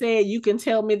when I said you can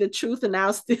tell me the truth and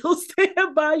I'll still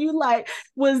stand by you? Like,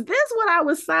 was this what I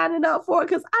was signing up for?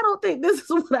 Because I don't think this is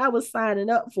what I was signing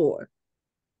up for.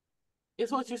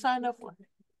 It's what you signed up for.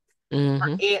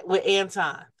 Mm-hmm. With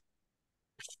Anton.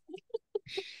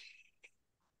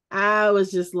 I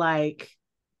was just like,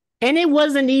 and it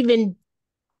wasn't even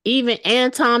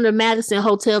Anton or Madison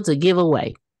Hotel to give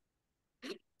away.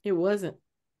 It wasn't.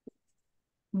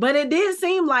 But it did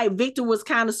seem like Victor was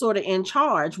kind of sort of in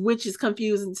charge, which is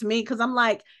confusing to me, because I'm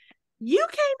like, you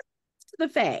came to the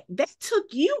fact that took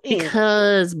you in.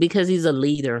 Because he's a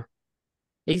leader.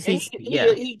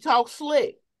 He talks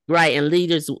slick. Right, and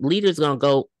leaders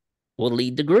will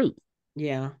lead the group.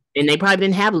 Yeah. And they probably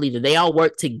didn't have a leader. They all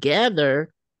worked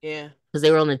together. Yeah. Because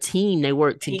they were on a team. They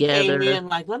worked together. He came in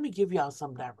like, let me give y'all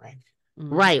some direction.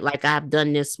 Right, like, I've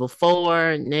done this before,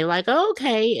 and they're like, oh,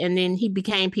 okay. And then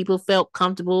people felt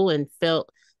comfortable and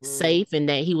felt safe, and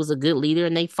that he was a good leader,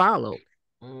 and they followed.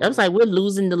 I was like, we're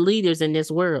losing the leaders in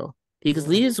this world, because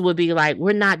leaders would be like,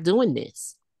 we're not doing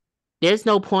this. There's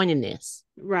no point in this.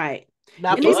 Right.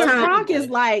 Now, and even Frank is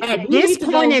like, at this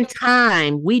point in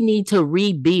time, we need to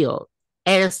rebuild.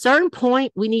 At a certain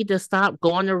point, we need to stop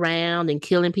going around and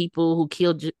killing people who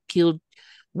killed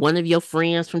one of your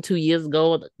friends from 2 years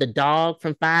ago, the dog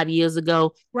from 5 years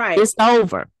ago. Right. It's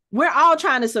over. We're all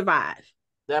trying to survive.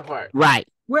 That part. Right.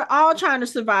 We're all trying to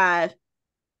survive.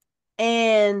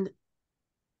 And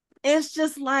it's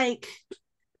just like,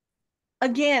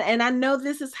 again, and I know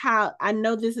this is how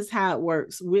it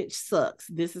works, which sucks.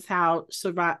 This is how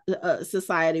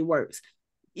society works.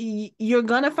 You're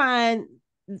going to find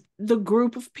the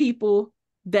group of people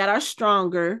that are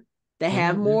stronger, that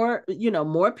have more,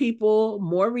 more people,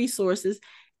 more resources,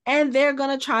 and they're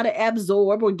going to try to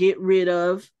absorb or get rid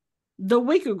of the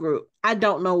weaker group. I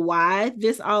don't know why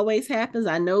this always happens.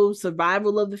 I know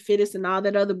survival of the fittest and all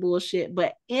that other bullshit,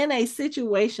 but in a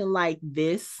situation like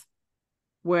this,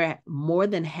 where more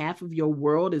than half of your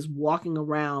world is walking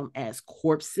around as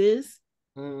corpses,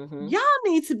 y'all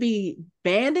need to be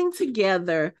banding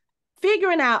together,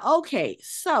 figuring out, okay,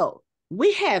 so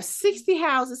we have 60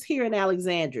 houses here in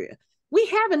Alexandria. We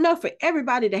have enough for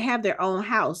everybody to have their own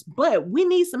house, but we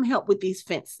need some help with these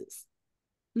fences.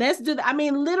 Let's do that. I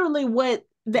mean, literally what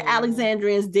the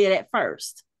Alexandrians did at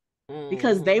first,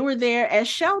 because they were there as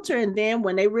shelter. And then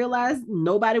when they realized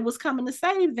nobody was coming to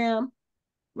save them,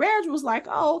 Reg was like,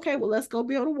 oh, okay, well, let's go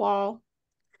build a wall.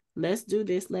 Let's do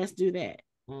this. Let's do that.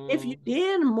 If you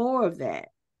did more of that,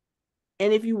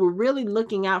 and if you were really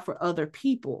looking out for other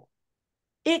people,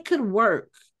 it could work.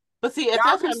 But see, at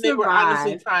that time, they were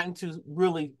honestly trying to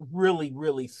really, really,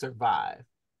 really survive.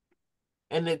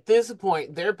 And at this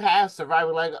point, they're past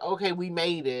survival. Like, okay, we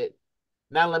made it.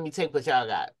 Now let me take what y'all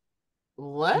got.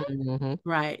 What?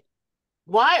 Right.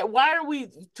 Why are we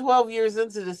 12 years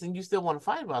into this and you still want to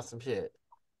fight about some shit?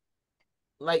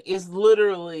 Like, it's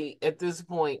literally, at this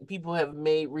point, people have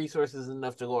made resources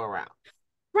enough to go around.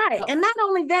 Right. And not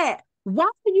only that, why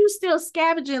are you still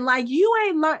scavenging? Like, you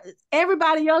ain't learned,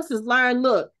 everybody else has learned,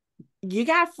 look, you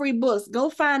got free books. Go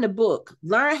find a book.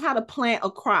 Learn how to plant a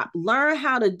crop. Learn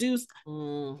how to do.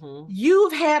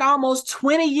 You've had almost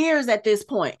 20 years at this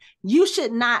point. You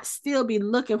should not still be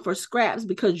looking for scraps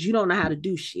because you don't know how to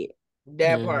do shit.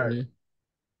 That part.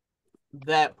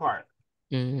 That part.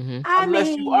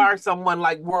 Unless you are someone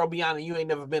like World Beyond and you ain't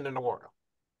never been in the world.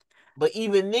 But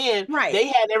even then, they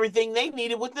had everything they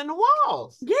needed within the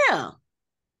walls. Yeah.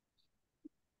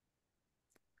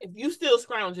 If you still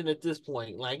scrounging at this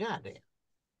point, like, goddamn.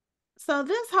 So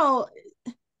this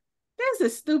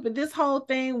is stupid. This whole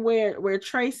thing where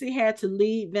Tracy had to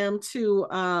led them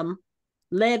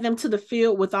to the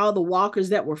field with all the walkers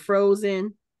that were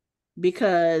frozen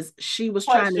because she was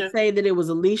trying to say that it was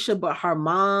Alicia, but her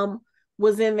mom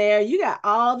was in there. You got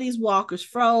all these walkers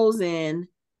frozen.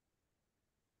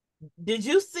 Did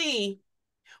you see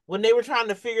when they were trying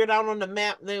to figure it out on the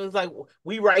map? They was like,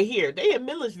 we right here. They in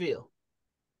Milledgeville.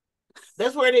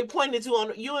 That's where they pointed to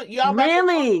on y'all.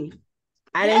 Really?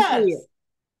 I didn't see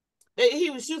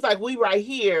it. She was like, we right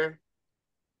here.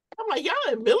 I'm like,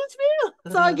 y'all in Milledgeville?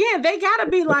 So again, they gotta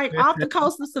be like off the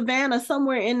coast of Savannah,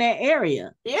 somewhere in that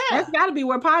area. Yeah. That's gotta be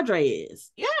where Padre is.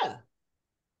 Yeah.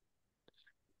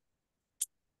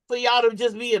 For y'all to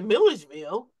just be in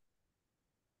Milledgeville.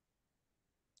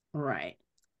 Right.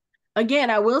 Again,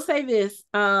 I will say this.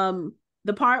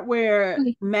 The part where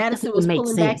Madison was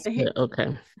pulling back the hair.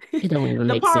 Okay. It don't even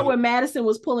the make part sense. where Madison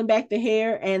was pulling back the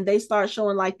hair and they start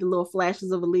showing like the little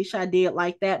flashes of Alicia. I did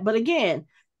like that. But again,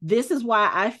 this is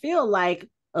why I feel like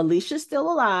Alicia's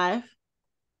still alive.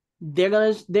 They're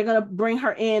gonna bring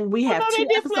her in. We have 2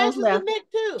 episodes left.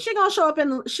 She's gonna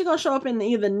show up in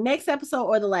either the next episode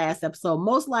or the last episode.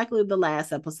 Most likely the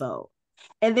last episode.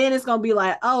 And then it's gonna be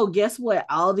like, oh, guess what?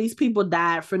 All these people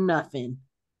died for nothing.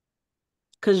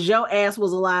 Because your ass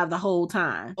was alive the whole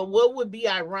time. But what would be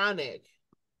ironic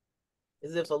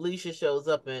is if Alicia shows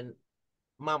up and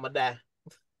Mama die.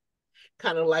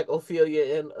 Kind of like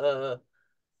Ophelia and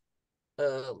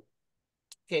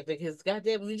can't think his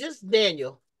goddamn, just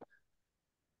Daniel.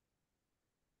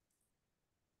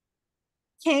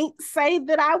 Can't say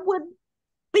that I would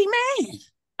be mad.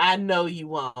 I know you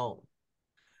won't.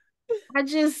 I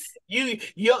just you'll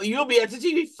be at the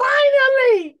TV.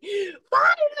 Finally.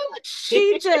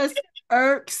 She just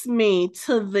irks me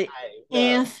to the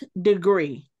nth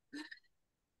degree.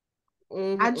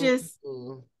 I just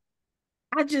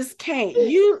can't.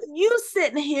 You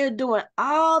sitting here doing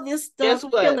all this stuff,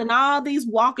 killing all these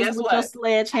walkers with your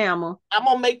sledgehammer. I'm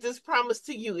gonna make this promise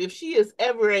to you. If she is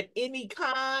ever at any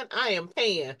con, I am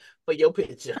paying for your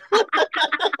picture.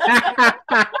 I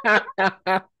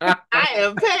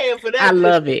am paying for that. I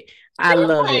love it. I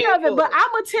love it. But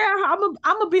I'm gonna tell her,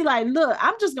 I'm gonna be like, look,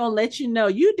 I'm just gonna let you know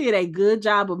you did a good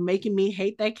job of making me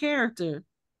hate that character.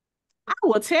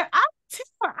 I tell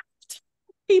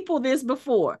people this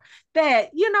before,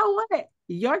 that you know what,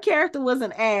 your character was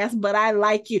an ass, but I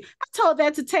like you. I told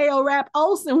that to Teo Rap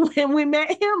Olsen when we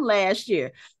met him last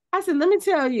year. I said, let me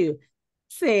tell you,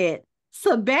 said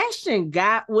Sebastian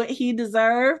got what he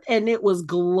deserved, and it was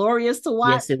glorious to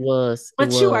watch. Yes, it was.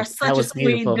 But you are such a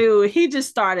sweet dude. He just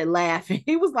started laughing.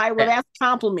 He was like, well, that's a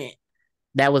compliment.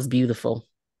 That was beautiful,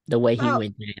 the way he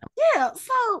went down. Yeah,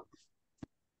 so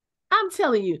I'm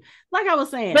telling you, like I was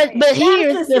saying, but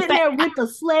here's Madison the sitting there with the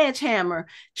sledgehammer.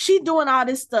 She doing all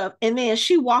this stuff, and then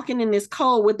she walking in this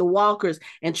cold with the walkers,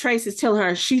 and Tracy's telling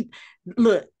her she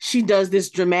does this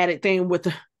dramatic thing with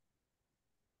the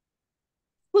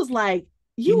was like,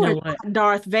 you are not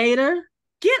Darth Vader.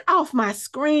 Get off my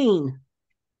screen.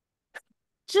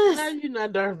 How you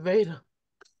not Darth Vader?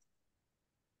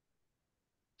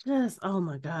 Oh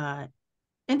my God.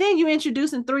 And then you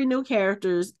introducing 3 new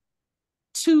characters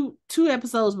two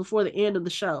episodes before the end of the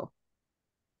show.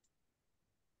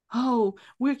 Oh,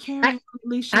 we're carrying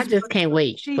Alicia's I just can't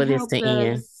wait for this to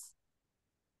end.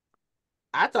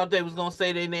 I thought they was gonna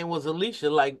say their name was Alicia,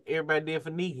 like everybody did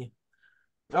for Negan.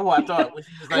 That's what I thought when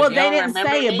she was like, well, they didn't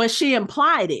say it, but she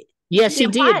implied it. Yeah, she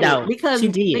did though.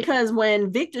 Because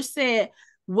when Victor said,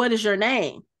 "What is your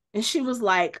name?" and she was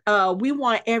like, "We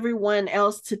want everyone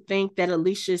else to think that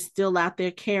Alicia is still out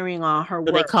there carrying on her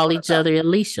work." They call each other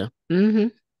Alicia. Mm-hmm.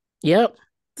 Yep.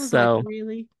 So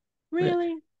like,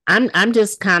 really, I'm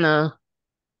just kind of.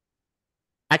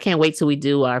 I can't wait till we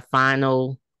do our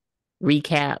final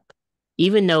recap,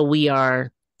 even though we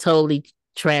are totally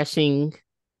trashing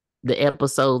the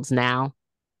episodes now.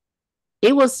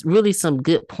 It was really some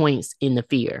good points in the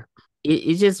fear.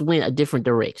 It just went a different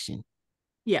direction.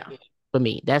 Yeah. For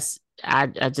me, that's I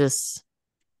just,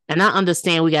 and I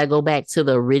understand we got to go back to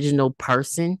the original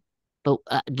person, but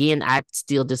again, I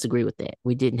still disagree with that.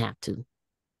 We didn't have to.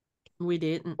 We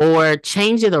didn't. Or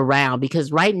change it around,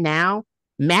 because right now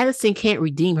Madison can't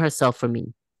redeem herself for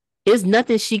me. There's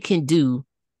nothing she can do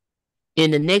in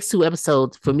the next 2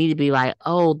 episodes for me to be like,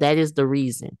 oh, that is the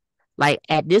reason. Like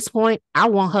at this point, I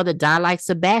want her to die like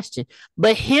Sebastian.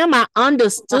 But him, I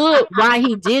understood why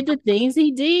he did the things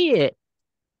he did.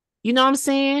 You know what I'm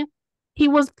saying? He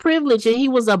was privileged and he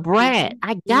was a brat.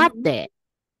 I got that.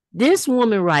 This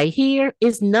woman right here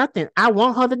is nothing. I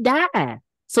want her to die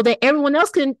so that everyone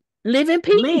else can live in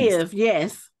peace.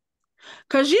 Yes.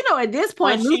 Because at this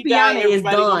point, Luciana is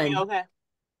done. Okay.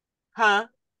 Huh?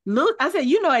 I said,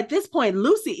 at this point,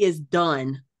 Lucy is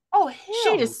done. Oh, hell.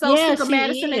 She is so sick of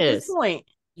Madison at this point.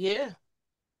 Yeah.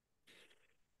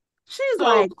 She's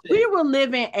like, we were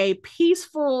living a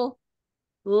peaceful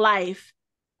life,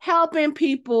 helping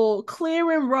people,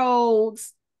 clearing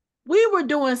roads. We were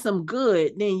doing some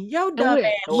good. Then your dumb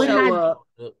ass show up.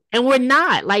 And we're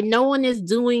not. Like, no one is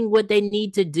doing what they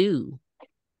need to do.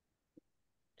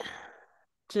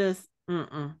 Just,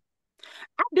 I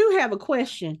do have a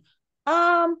question.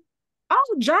 Our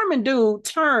German dude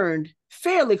turned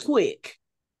fairly quick.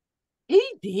 He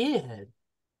did.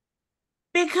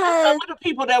 Because some of the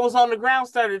people that was on the ground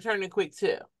started turning quick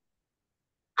too.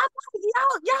 I'm like,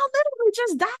 y'all literally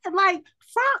just died. Like,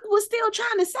 Frank was still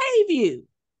trying to save you.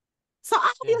 So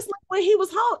obviously when he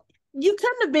was you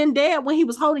couldn't have been dead when he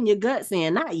was holding your guts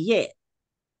in, not yet.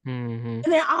 Mm-hmm.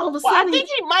 And then all of a sudden, I think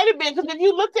he might have been, because if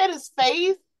you looked at his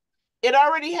face, it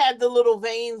already had the little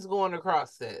veins going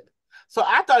across it. So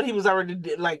I thought he was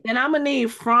already like. And I'm gonna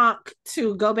need Frank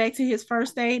to go back to his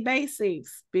first aid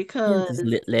basics, because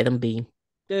just let him be,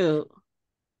 dude.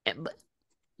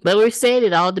 But we said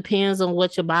it all depends on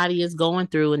what your body is going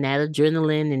through, and that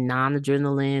adrenaline and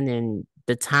non-adrenaline and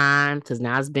the time, because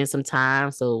now it's been some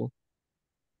time, so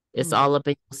it's all up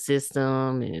in your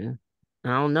system. And I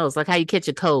don't know. It's like how you catch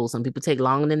a cold. Some people take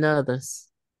longer than others.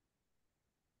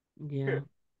 Yeah.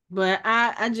 But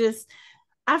I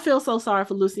feel so sorry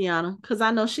for Luciana, because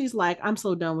I know she's like, I'm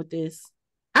so done with this.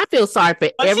 I feel sorry for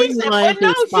everyone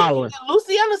who's following.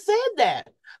 Luciana said that.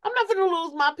 I'm not going to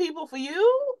lose my people for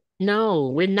you. No,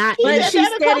 we're not. But she's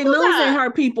steady losing her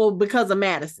people because of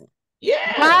Madison.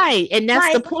 Yeah. Right. And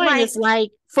that's the point. It's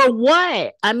like, for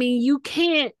what? I mean, you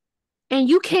can't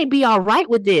be all right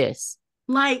with this.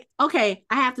 Like, okay,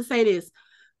 I have to say this.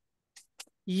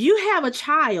 You have a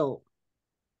child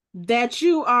that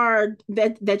you are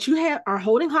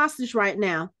holding hostage right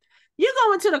now. You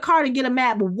go into the car to get a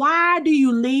map. Why do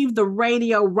you leave the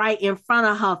radio right in front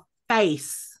of her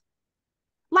face?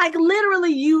 Like,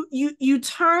 literally, you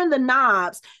turn the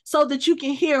knobs so that you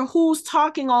can hear who's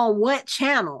talking on what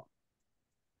channel.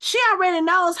 She already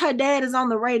knows her dad is on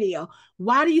the radio.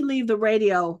 Why do you leave the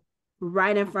radio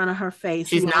right in front of her face?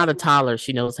 She's not a toddler.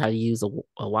 She knows how to use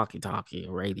a walkie-talkie,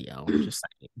 a radio. I'm just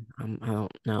saying. I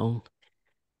don't know.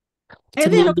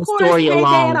 And then, of course, hey,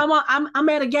 Dad, I'm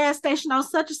at a gas station on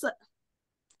such and such.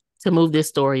 To move this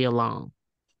story along.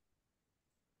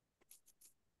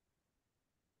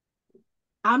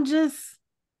 I'm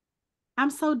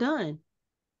so done.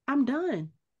 I'm done.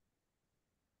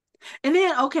 And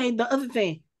then, okay, the other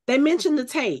thing, they mentioned the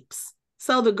tapes.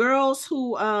 So the girls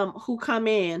who come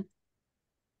in,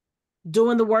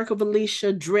 doing the work of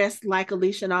Alicia, dressed like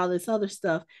Alicia and all this other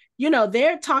stuff.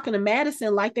 They're talking to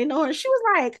Madison like they know her. She was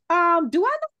like, do I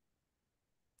know?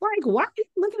 Like, why are you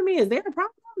looking at me? Is there a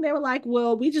problem? They were like,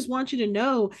 well, we just want you to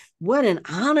know what an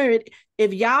honor.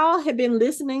 If y'all had been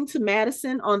listening to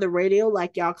Madison on the radio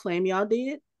like y'all claim y'all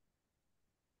did,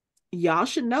 y'all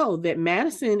should know that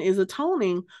Madison is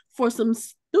atoning for some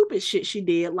stupid shit she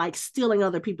did, like stealing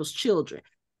other people's children.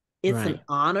 It's an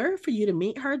honor for you to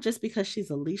meet her just because she's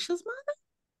Alicia's mother.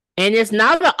 And it's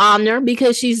not an honor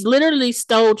because she's literally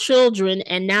stole children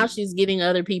and now she's getting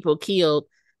other people killed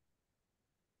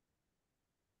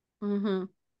to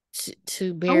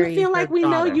bury. I feel like we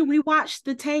know you. We watched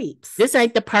the tapes. This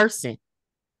ain't the person.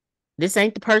 This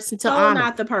ain't the person to honor.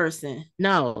 Not the person.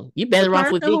 No, you better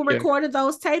off with Victor. Who recorded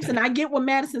those tapes. And I get what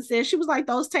Madison said. She was like,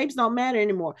 those tapes don't matter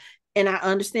anymore. And I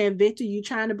understand, Victor, you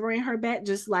trying to bring her back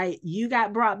just like you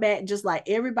got brought back, just like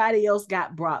everybody else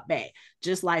got brought back.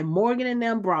 Just like Morgan and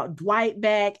them brought Dwight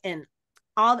back and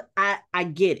all. I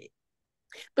get it.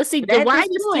 But see, Dwight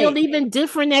is still even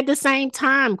different at the same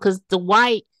time because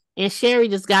Dwight and Sherry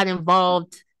just got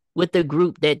involved with the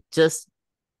group that just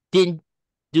didn't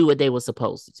do what they were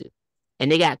supposed to do.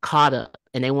 And they got caught up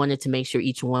and they wanted to make sure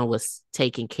each one was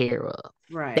taken care of.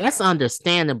 Right. That's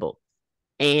understandable.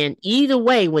 And either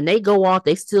way, when they go off,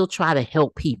 they still try to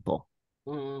help people.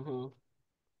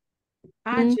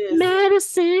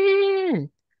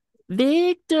 Madison,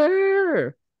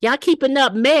 Victor, y'all keeping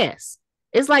up mess.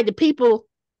 It's like the people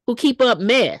who keep up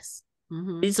mess.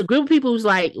 It's a group of people who's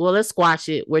like, well, let's squash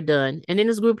it. We're done. And then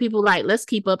there's a group of people like, let's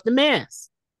keep up the mess.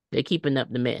 They're keeping up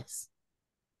the mess.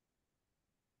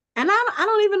 And I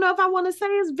don't even know if I want to say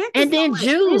it's Victor. And then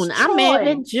June. I'm mad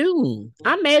at June.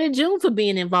 I'm mad at June for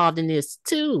being involved in this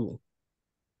too.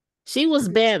 She was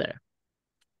better.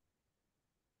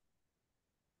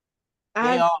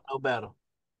 They all know better.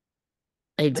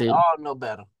 They all know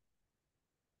better.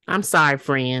 I'm sorry,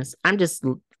 friends. I'm just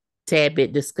a tad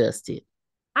bit disgusted.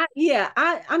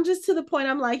 I'm just to the point.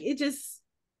 I'm like, it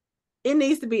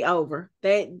needs to be over.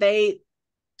 They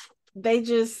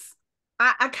just.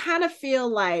 I kind of feel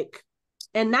like,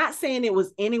 and not saying it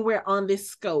was anywhere on this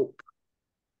scope,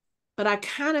 but I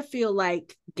kind of feel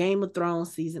like Game of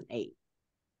Thrones season 8.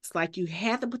 It's like you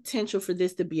had the potential for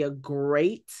this to be a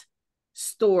great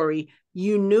story.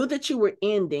 You knew that you were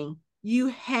ending. You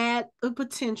had the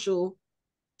potential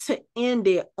to end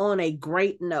it on a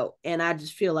great note. And I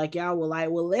just feel like y'all were like,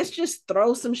 well, let's just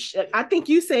throw some shit. I think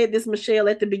you said this, Michelle,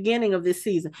 at the beginning of this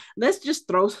season. Let's just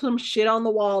throw some shit on the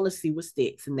wall and see what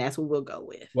sticks. And that's what we'll go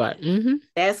with. Right.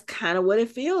 That's kind of what it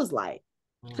feels like.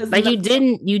 Like you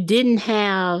didn't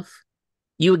have,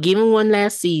 you were given one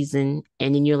last season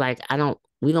and then you're like,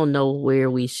 we don't know where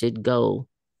we should go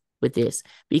with this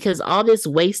because all this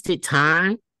wasted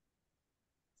time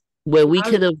where we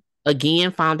could have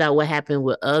again found out what happened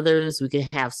with others. We could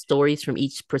have stories from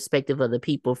each perspective of the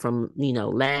people from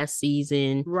last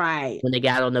season, right, when they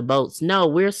got on the boats. No,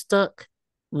 we're stuck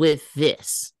with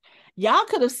this. Y'all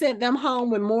could have sent them home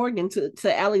with Morgan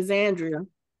to Alexandria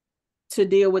to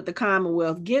deal with the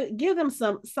Commonwealth. Give them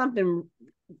something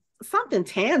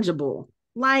tangible,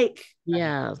 like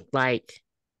I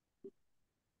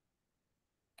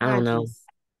don't know.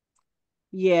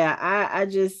 I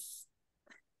just.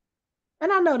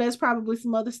 And I know there's probably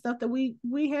some other stuff that we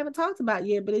haven't talked about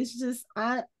yet, but it's just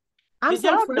I'm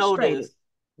so frustrated.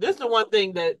 This is the one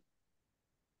thing that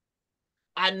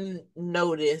I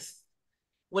noticed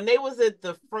when they was at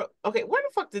the okay. Where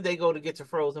the fuck did they go to get your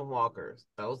frozen walkers?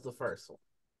 That was the first one.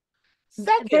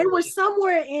 Secondly, they were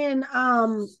somewhere in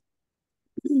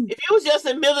If it was just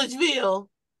in Milledgeville,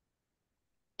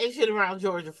 they should have around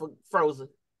Georgia for frozen.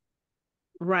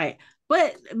 Right,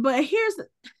 but here's.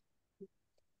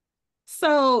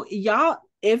 So y'all,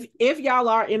 if y'all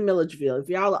are in Milledgeville, if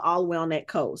y'all are all the way on that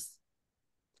coast,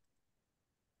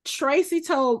 Tracy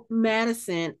told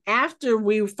Madison after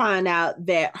we find out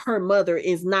that her mother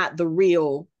is not the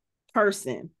real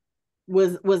person,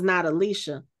 was not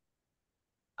Alicia.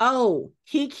 Oh,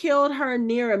 he killed her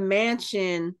near a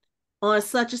mansion on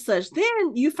such and such.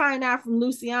 Then you find out from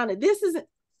Luciana, this is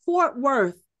Fort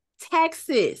Worth,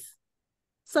 Texas.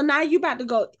 So now you about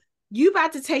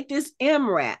to take this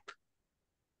MRAP,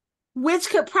 which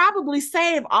could probably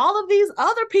save all of these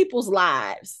other people's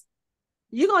lives.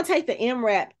 You're going to take the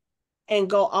MRAP and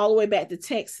go all the way back to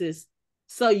Texas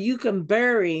so you can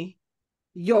bury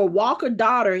your Walker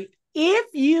daughter, if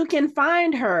you can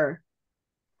find her,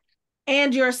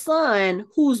 and your son,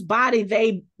 whose body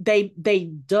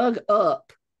they dug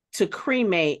up to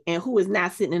cremate and who is now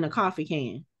sitting in a coffee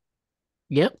can.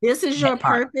 Yep. This is your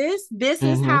purpose. This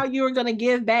is how you're going to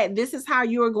give back. This is how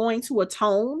you are going to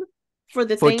atone for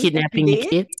the for things that you kidnapping your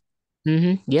did.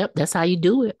 kids. Yep, that's how you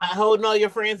do it. By holding all your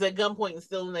friends at gunpoint and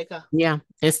stealing their car. Yeah,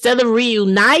 instead of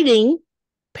reuniting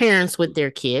parents with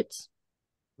their kids,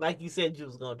 like you said you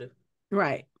was gonna do.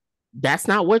 Right. That's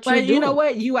not what you're But you doing. know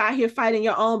what? You out here fighting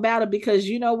your own battle because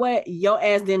you know what? Your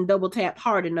ass didn't double tap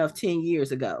hard enough 10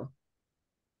 years ago.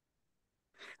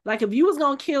 Like if you was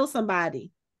gonna kill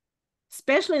somebody,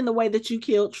 especially in the way that you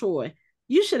killed Troy,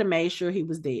 you should have made sure he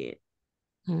was dead.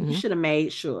 You should have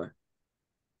made sure.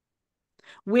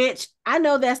 Which I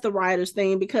know that's the writer's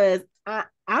thing because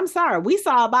I'm sorry, we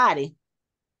saw a body.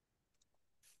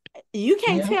 You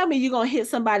can't tell me you're gonna hit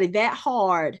somebody that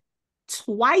hard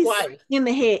twice in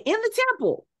the head, in the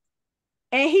temple.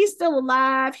 And he's still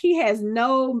alive. He has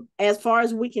no, as far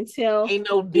as we can tell,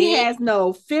 he has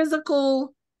no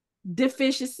physical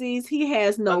deficiencies. He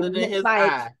has no other than his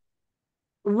eye.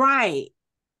 Right.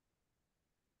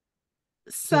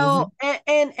 So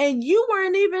and you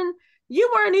weren't even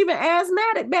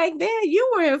asthmatic back then.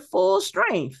 You were in full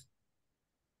strength.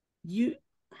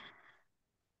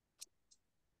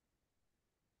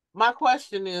 My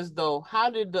question is though, how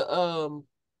did the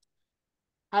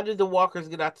walkers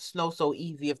get out the snow so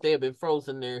easy if they had been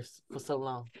frozen there for so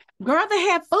long? Girl, they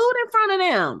had food in front of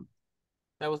them.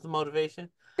 That was the motivation?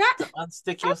 To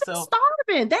unstick yourself?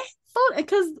 Starving. They had food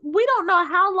because we don't know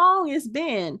how long it's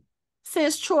been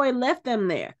since Troy left them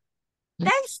there. They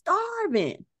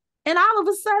starving. And all of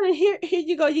a sudden, here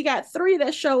you go. You got 3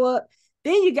 that show up.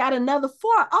 Then you got another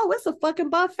 4. Oh, it's a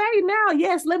fucking buffet now.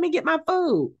 Yes, let me get my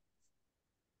food.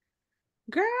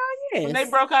 Girl, yes. When they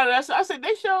broke out of that, I said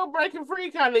they showed breaking free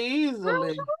kind of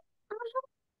easily.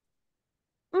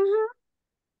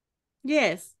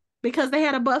 Yes, because they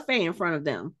had a buffet in front of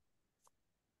them.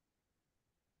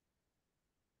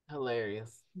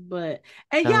 Hilarious. But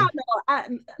and y'all know,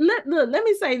 let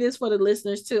me say this for the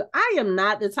listeners too. I am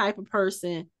not the type of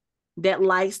person that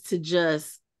likes to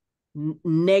just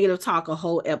negative talk a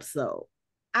whole episode.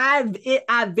 I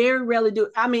very rarely do.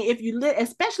 I mean,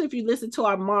 especially if you listen to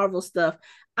our Marvel stuff,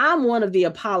 I'm one of the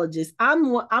apologists.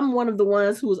 I'm one of the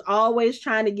ones who's always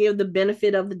trying to give the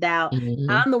benefit of the doubt.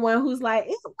 I'm the one who's like,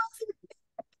 it wasn't,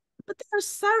 but there are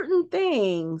certain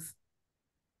things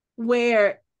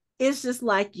where it's just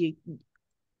like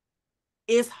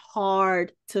it's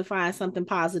hard to find something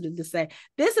positive to say.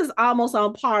 This is almost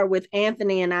on par with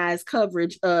Anthony and I's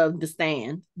coverage of The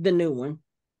Stand, the new one.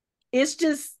 It's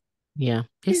just,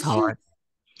 it's hard.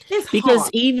 It's because hard.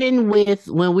 Even with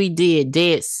when we did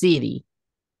Dead City,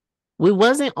 we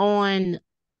wasn't on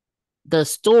the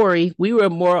story. We were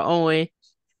more on.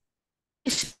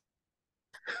 She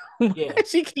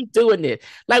keep doing this.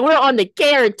 Like we're on the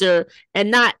character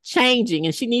and not changing,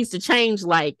 and she needs to change.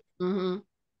 Like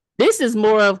this is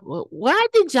more of why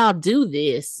did y'all do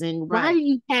this, and why do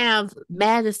you have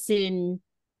Madison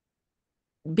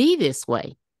be this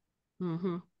way?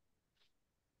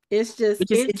 It's just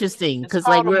which is interesting because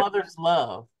like we're mother's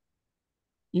love.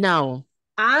 No,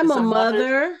 I'm a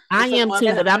mother. I am too,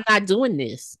 but I'm not doing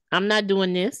this.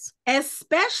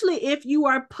 Especially if you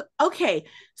are okay.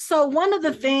 So one of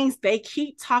the things they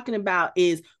keep talking about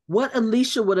is what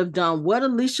Alicia would have done, what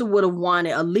Alicia would have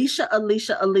wanted. Alicia.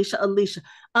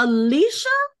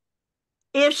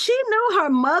 If she knew her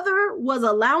mother was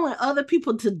allowing other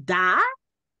people to die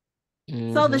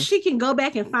so that she can go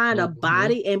back and find a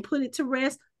body and put it to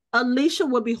rest, Alicia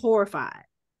would be horrified.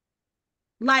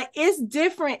 Like, it's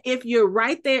different if you're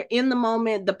right there in the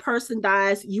moment, the person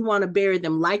dies, you want to bury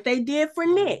them like they did for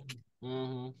Nick.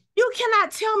 You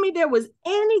cannot tell me there was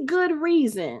any good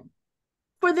reason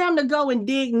for them to go and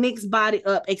dig Nick's body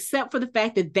up, except for the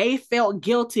fact that they felt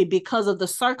guilty because of the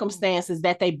circumstances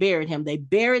that they buried him. They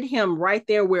buried him right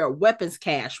there where a weapons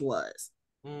cache was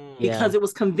because it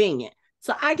was convenient.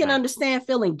 So I can understand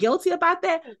feeling guilty about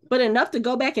that, but enough to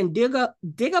go back and dig up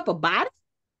a body?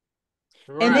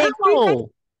 And then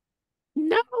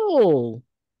no.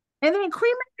 And then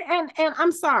cremate and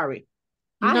I'm sorry.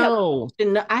 No.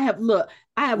 I have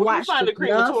watched the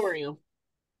crematorium.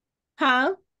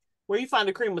 Huh? Where you find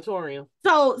the crematorium?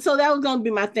 So that was gonna be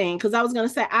my thing, because I was gonna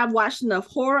say I've watched enough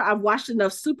horror, I've watched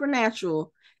enough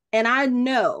supernatural, and I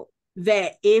know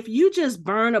that if you just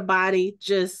burn a body,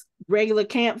 just regular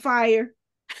campfire,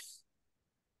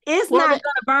 it's not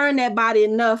gonna burn that body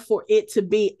enough for it to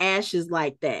be ashes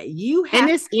like that. And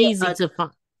it's easy to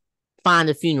find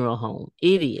a funeral home.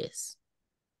 It is.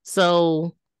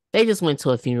 So they just went to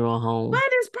a funeral home. But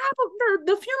it's probably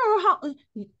the funeral home.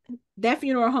 That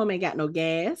funeral home ain't got no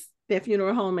gas. That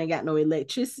funeral home ain't got no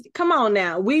electricity. Come on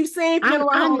now. We've seen funeral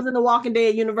homes in the Walking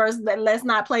Dead universe. Let's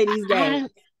not play these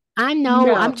games. I know.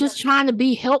 No. I'm just trying to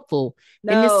be helpful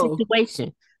in this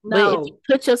situation. But if you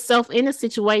put yourself in a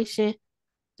situation,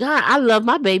 God, I love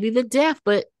my baby to death,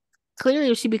 but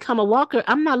clearly if she become a walker,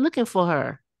 I'm not looking for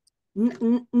her.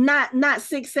 Not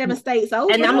 6, 7 states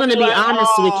over. And I'm going to be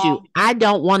honest with you. I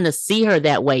don't want to see her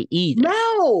that way either.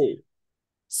 No.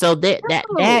 So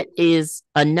that is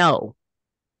a no.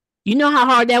 You know how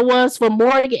hard that was for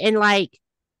Morgan, and like,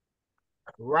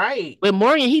 right. When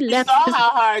Morgan, he left. Saw how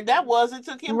hard that was. It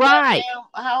took him right.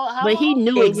 How but he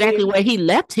knew exactly where he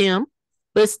left him.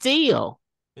 But still,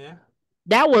 yeah,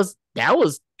 that was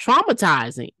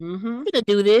traumatizing. Mm-hmm. To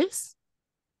do this,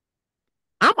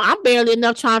 I'm barely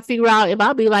enough trying to figure out if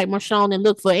I'll be like Michonne and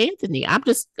look for Anthony. I'm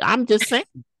just saying.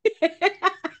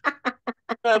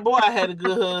 Boy, I had a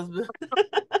good husband.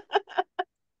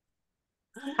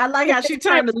 I like how she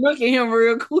turned to look at him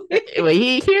real quick. Well,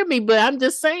 he hear me, but I'm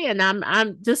just saying.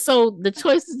 I'm just so the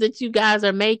choices that you guys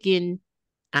are making.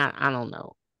 I don't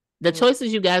know. The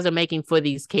choices you guys are making for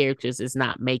these characters is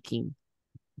not making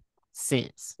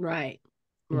sense. Right.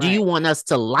 Do you want us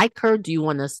to like her? Do you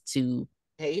want us to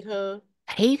hate her?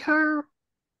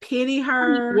 Pity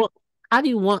her? How do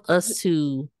you want us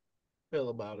to feel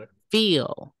about her?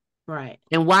 Feel. Right.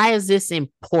 And why is this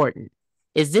important?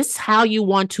 Is this how you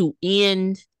want to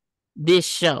end this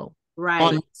show? Right.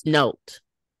 On this note.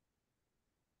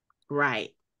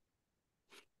 Right.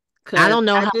 I don't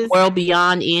know how World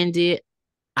Beyond ended.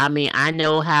 I mean, I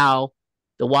know how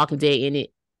The Walking Dead ended.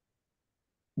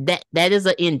 That is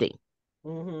an ending.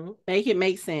 Mm-hmm. Make it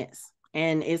make sense,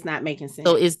 and it's not making sense.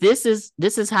 So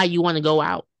this is how you want to go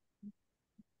out?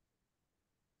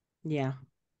 Yeah.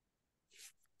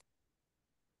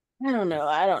 I don't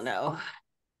know.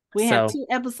 We have 2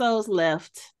 episodes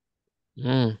left.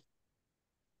 So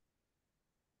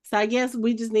I guess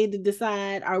we just need to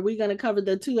decide: are we going to cover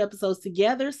the 2 episodes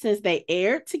together since they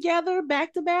aired together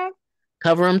back to back?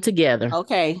 Cover them together.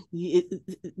 Okay,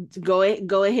 go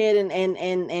ahead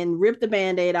and rip the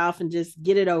Band-Aid off and just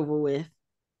get it over with.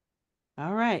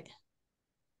 All right.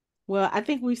 Well, I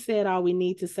think we've said all we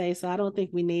need to say, so I don't think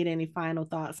we need any final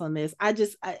thoughts on this. I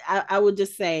would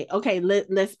just say, okay,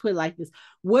 let's put it like this.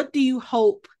 What do you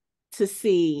hope to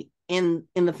see in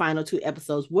the final 2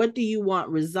 episodes? What do you want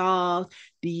resolved?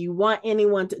 Do you want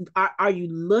anyone to are you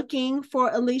looking for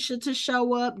Alicia to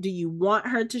show up? Do you want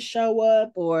her to show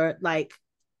up, or like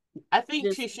I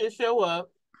think she should show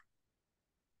up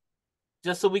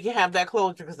just so we can have that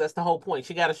closure, because that's the whole point.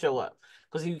 She got to show up,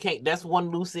 because you can't, that's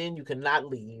one loose end you cannot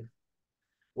leave.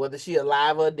 Whether she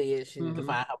alive or dead, she need to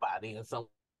find her body and some.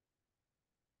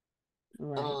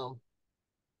 Right.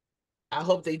 I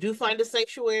hope they do find a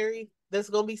sanctuary that's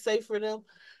gonna be safe for them.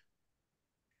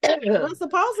 Well,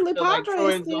 supposedly Padre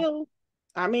is still.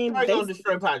 I mean, they're gonna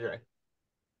destroy Padre.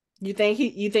 You think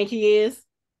he is?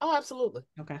 Oh, absolutely.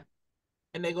 Okay.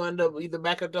 And they're going to end up either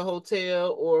back at the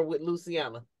hotel or with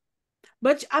Luciana.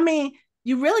 But I mean,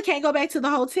 you really can't go back to the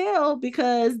hotel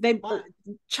because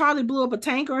Charlie blew up a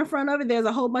tanker in front of it. There's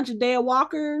a whole bunch of dead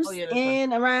walkers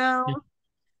around.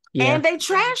 Yeah. And they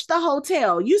trashed the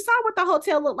hotel. You saw what the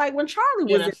hotel looked like when Charlie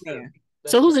was in there.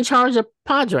 So who's in charge of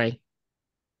Padre?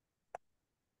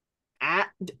 I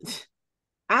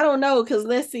don't know, because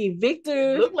let's see.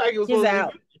 Victor is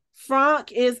out.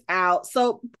 Frank is out.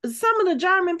 So some of the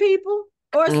German people,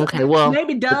 or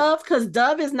maybe Dove, because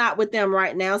Dove is not with them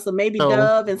right now. So maybe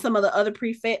Dove and some of the other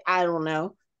prefect. I don't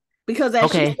know. Because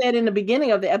as she said in the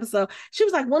beginning of the episode, she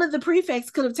was like, one of the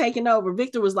prefects could have taken over.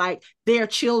 Victor was like, they're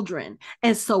children,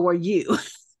 and so are you.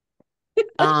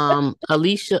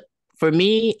 Alicia, for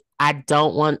me, I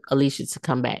don't want Alicia to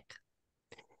come back.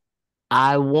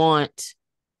 I want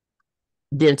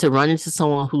them to run into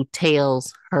someone who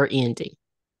tells her ending.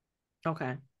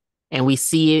 Okay. And we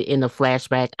see it in the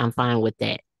flashback. I'm fine with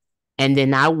that. And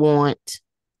then I want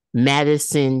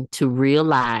Madison to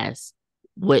realize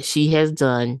what she has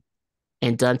done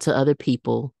and done to other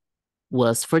people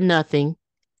was for nothing.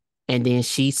 And then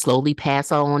she slowly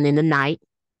pass on in the night.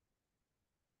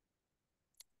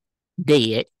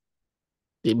 Dead.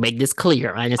 Make this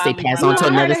clear. I didn't say pass on to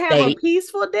another state. Have a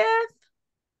peaceful death?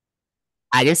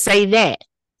 I didn't say that.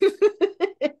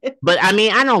 But I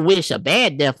mean, I don't wish a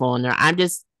bad death on her.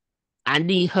 I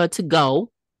need her to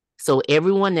go so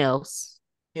everyone else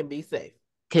can be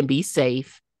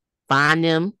safe. Find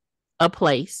them a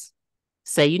place.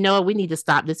 Say, you know what? We need to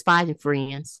stop this fighting,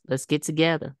 friends. Let's get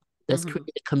together. Let's create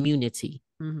a community.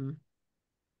 And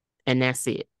that's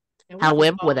it.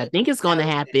 However, what I think is going to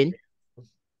happen,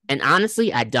 and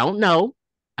honestly, I don't know.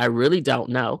 I really don't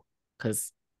know,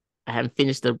 because I haven't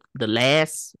finished the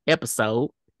last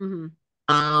episode.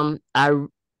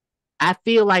 I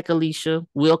feel like Alicia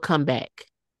will come back,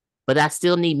 but I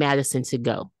still need Madison to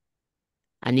go.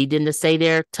 I need them to say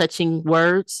their touching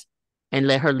words and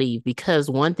let her leave, because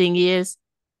one thing is,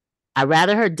 I'd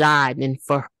rather her die than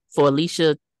for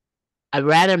Alicia. I'd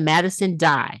rather Madison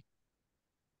die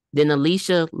than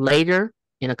Alicia later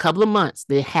in a couple of months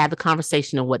they have the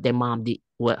conversation of what her mom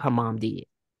did.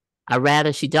 I'd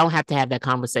rather she don't have to have that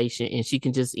conversation and she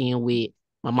can just end with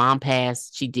my mom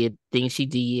passed. She did things she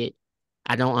did.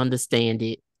 I don't understand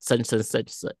it. Such and such and such and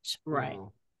such. Right.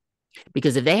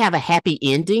 Because if they have a happy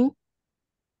ending,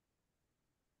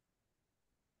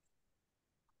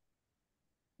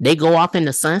 they go off in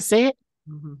the sunset.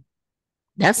 Mm-hmm.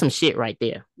 That's some shit right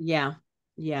there. Yeah.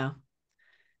 Yeah.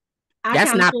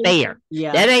 That's not fair.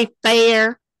 Yeah. That ain't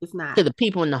fair. It's not. To the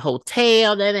people in the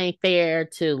hotel. That ain't fair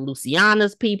to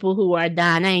Luciana's people who are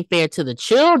dying. That ain't fair to the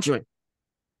children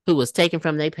who was taken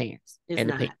from their parents. It's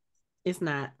not. It's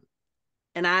not.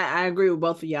 And I agree with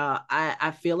both of y'all.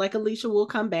 I feel like Alicia will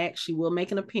come back. She will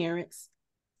make an appearance.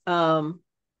 I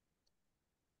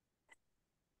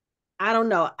don't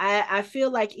know. I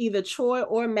feel like either Troy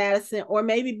or Madison or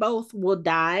maybe both will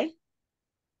die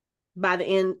by the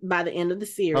end of the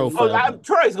series.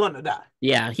 Troy's going to die.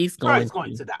 Yeah, Troy's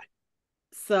going to die.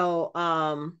 So,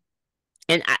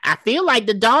 and I feel like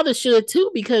the daughter should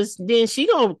too, because then she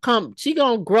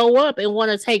gonna grow up and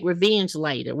want to take revenge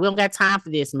later. We don't got time for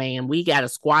this, man. We got to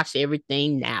squash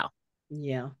everything now.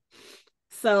 Yeah.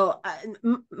 So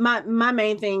my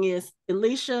main thing is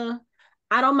Alicia.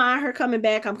 I don't mind her coming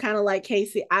back. I'm kind of like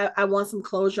Casey. I want some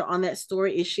closure on that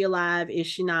story. Is she alive? Is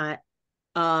she not?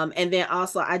 And then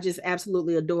also I just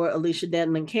absolutely adore Alicia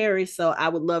Dedman Carey. So I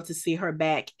would love to see her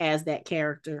back as that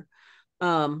character.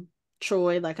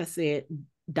 Troy, like I said,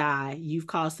 die. You've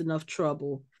caused enough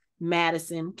trouble.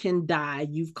 Madison can die.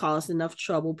 You've caused enough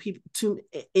trouble.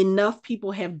 Enough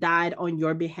people have died on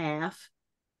your behalf.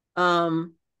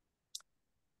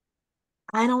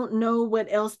 I don't know what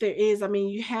else there is. I mean,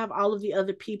 you have all of the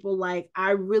other people. Like, I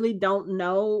really don't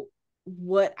know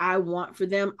what I want for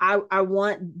them. I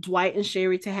want Dwight and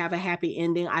Sherry to have a happy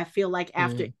ending. I feel like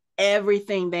after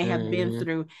everything they have been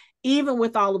through, even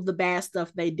with all of the bad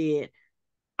stuff they did,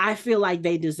 I feel like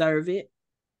they deserve it,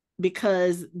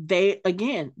 because they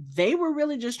were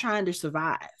really just trying to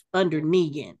survive under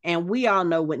Negan. And we all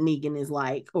know what Negan is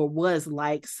like or was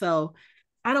like. So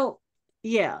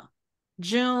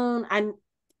June,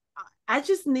 I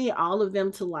just need all of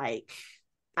them to like,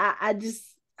 I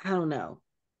don't know.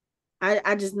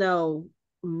 I just know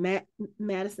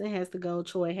Madison has to go,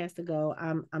 Troy has to go.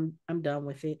 I'm done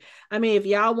with it. I mean, if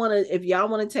y'all want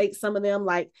to take some of them,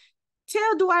 like,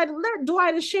 tell Dwight, let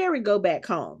Dwight and Sherry go back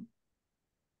home.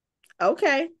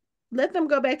 Okay. Let them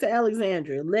go back to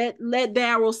Alexandria. Let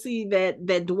Daryl see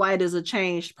that Dwight is a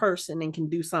changed person and can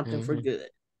do something for good.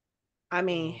 I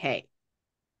mean, hey,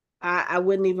 I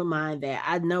wouldn't even mind that.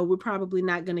 I know we're probably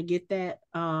not going to get that.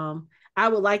 I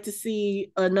would like to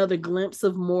see another glimpse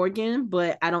of Morgan,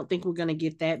 but I don't think we're going to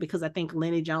get that, because I think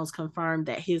Lenny Jones confirmed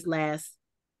that his last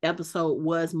episode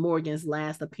was Morgan's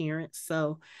last appearance.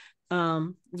 So,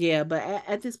 but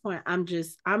at this point, I'm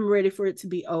ready for it to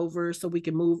be over so we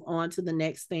can move on to the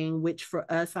next thing, which for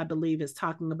us, I believe, is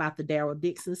talking about the Daryl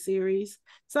Dixon series.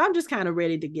 So I'm just kind of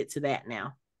ready to get to that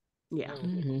now. Yeah.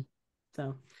 Mm-hmm.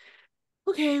 So,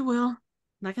 okay, well,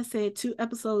 like I said, 2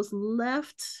 episodes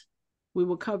left. We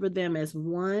will cover them as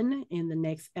one in the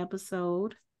next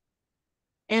episode.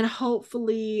 And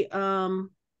hopefully,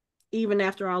 even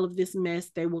after all of this mess,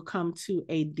 they will come to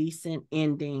a decent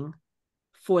ending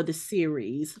for the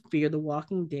series Fear the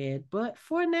Walking Dead. But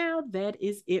for now, that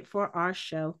is it for our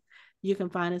show. You can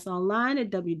find us online at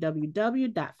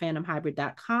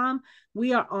www.fandomhybrid.com.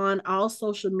 We are on all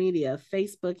social media: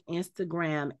 Facebook,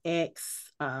 Instagram,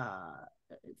 X,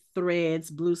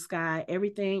 Threads, Blue Sky,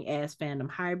 everything as Fandom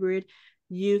Hybrid.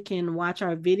 You can watch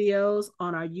our videos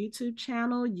on our YouTube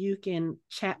channel. You can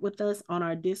chat with us on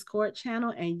our Discord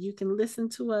channel, and you can listen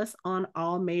to us on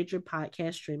all major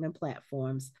podcast streaming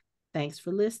platforms. Thanks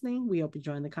for listening. We hope you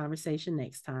join the conversation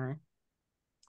next time.